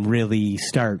you can really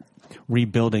start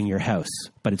rebuilding your house.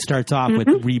 But it starts off with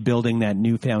rebuilding that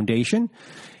new foundation.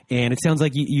 And it sounds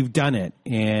like you've done it,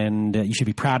 and you should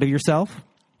be proud of yourself.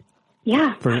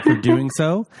 Yeah. for doing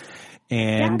so.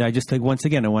 And I just once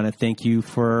again, I want to thank you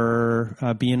for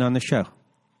being on the show.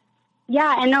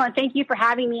 Yeah. And no, thank you for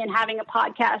having me and having a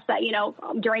podcast that,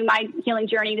 during my healing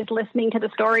journey, just listening to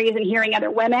the stories and hearing other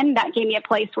women, that gave me a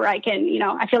place where I can,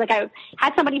 I feel like I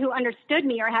had somebody who understood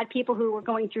me, or had people who were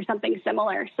going through something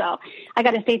similar. So I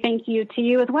got to say thank you to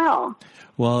you as well.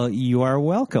 Well, you are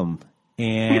welcome.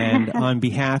 And on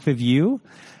behalf of you,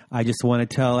 I just want to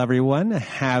tell everyone,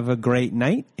 have a great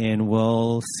night, and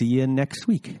we'll see you next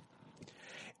week.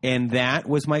 And that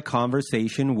was my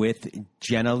conversation with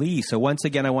Jenna Lee. So once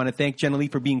again, I want to thank Jenna Lee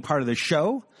for being part of the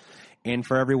show, and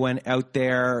for everyone out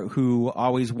there who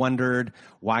always wondered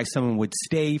why someone would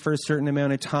stay for a certain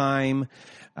amount of time,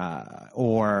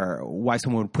 or why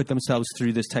someone would put themselves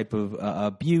through this type of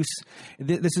abuse.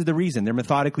 This is the reason. They're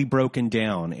methodically broken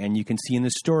down. And you can see in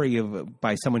the story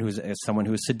by someone who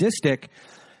is sadistic,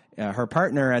 her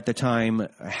partner at the time,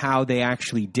 how they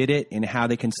actually did it and how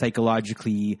they can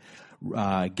psychologically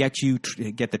get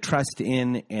the trust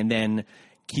in, and then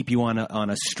keep you on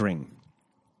a string.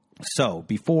 So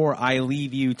before I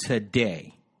leave you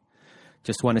today,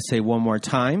 just want to say one more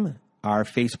time, our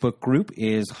Facebook group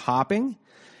is hopping,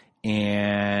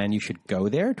 and you should go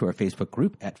there to our Facebook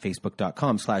group at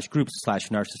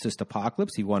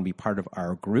facebook.com/groups/narcissistapocalypse. You want to be part of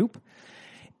our group.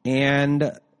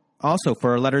 And also, for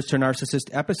our Letters to a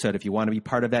Narcissist episode, if you want to be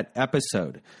part of that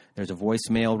episode, there's a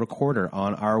voicemail recorder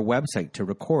on our website to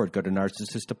record. Go to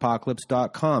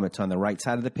narcissistapocalypse.com. It's on the right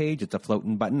side of the page. It's a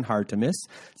floating button, hard to miss.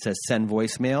 It says send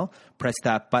voicemail. Press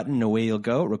that button, and away you'll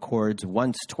go. It records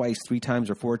once, twice, 3 times,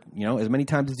 or 4, as many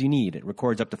times as you need. It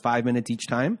records up to 5 minutes each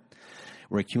time.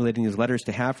 We're accumulating these letters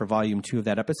to have for volume 2 of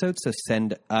that episode, so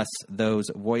send us those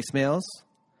voicemails.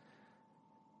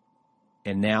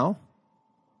 And now,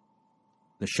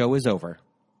 the show is over.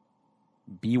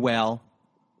 Be well,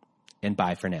 and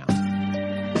bye for now.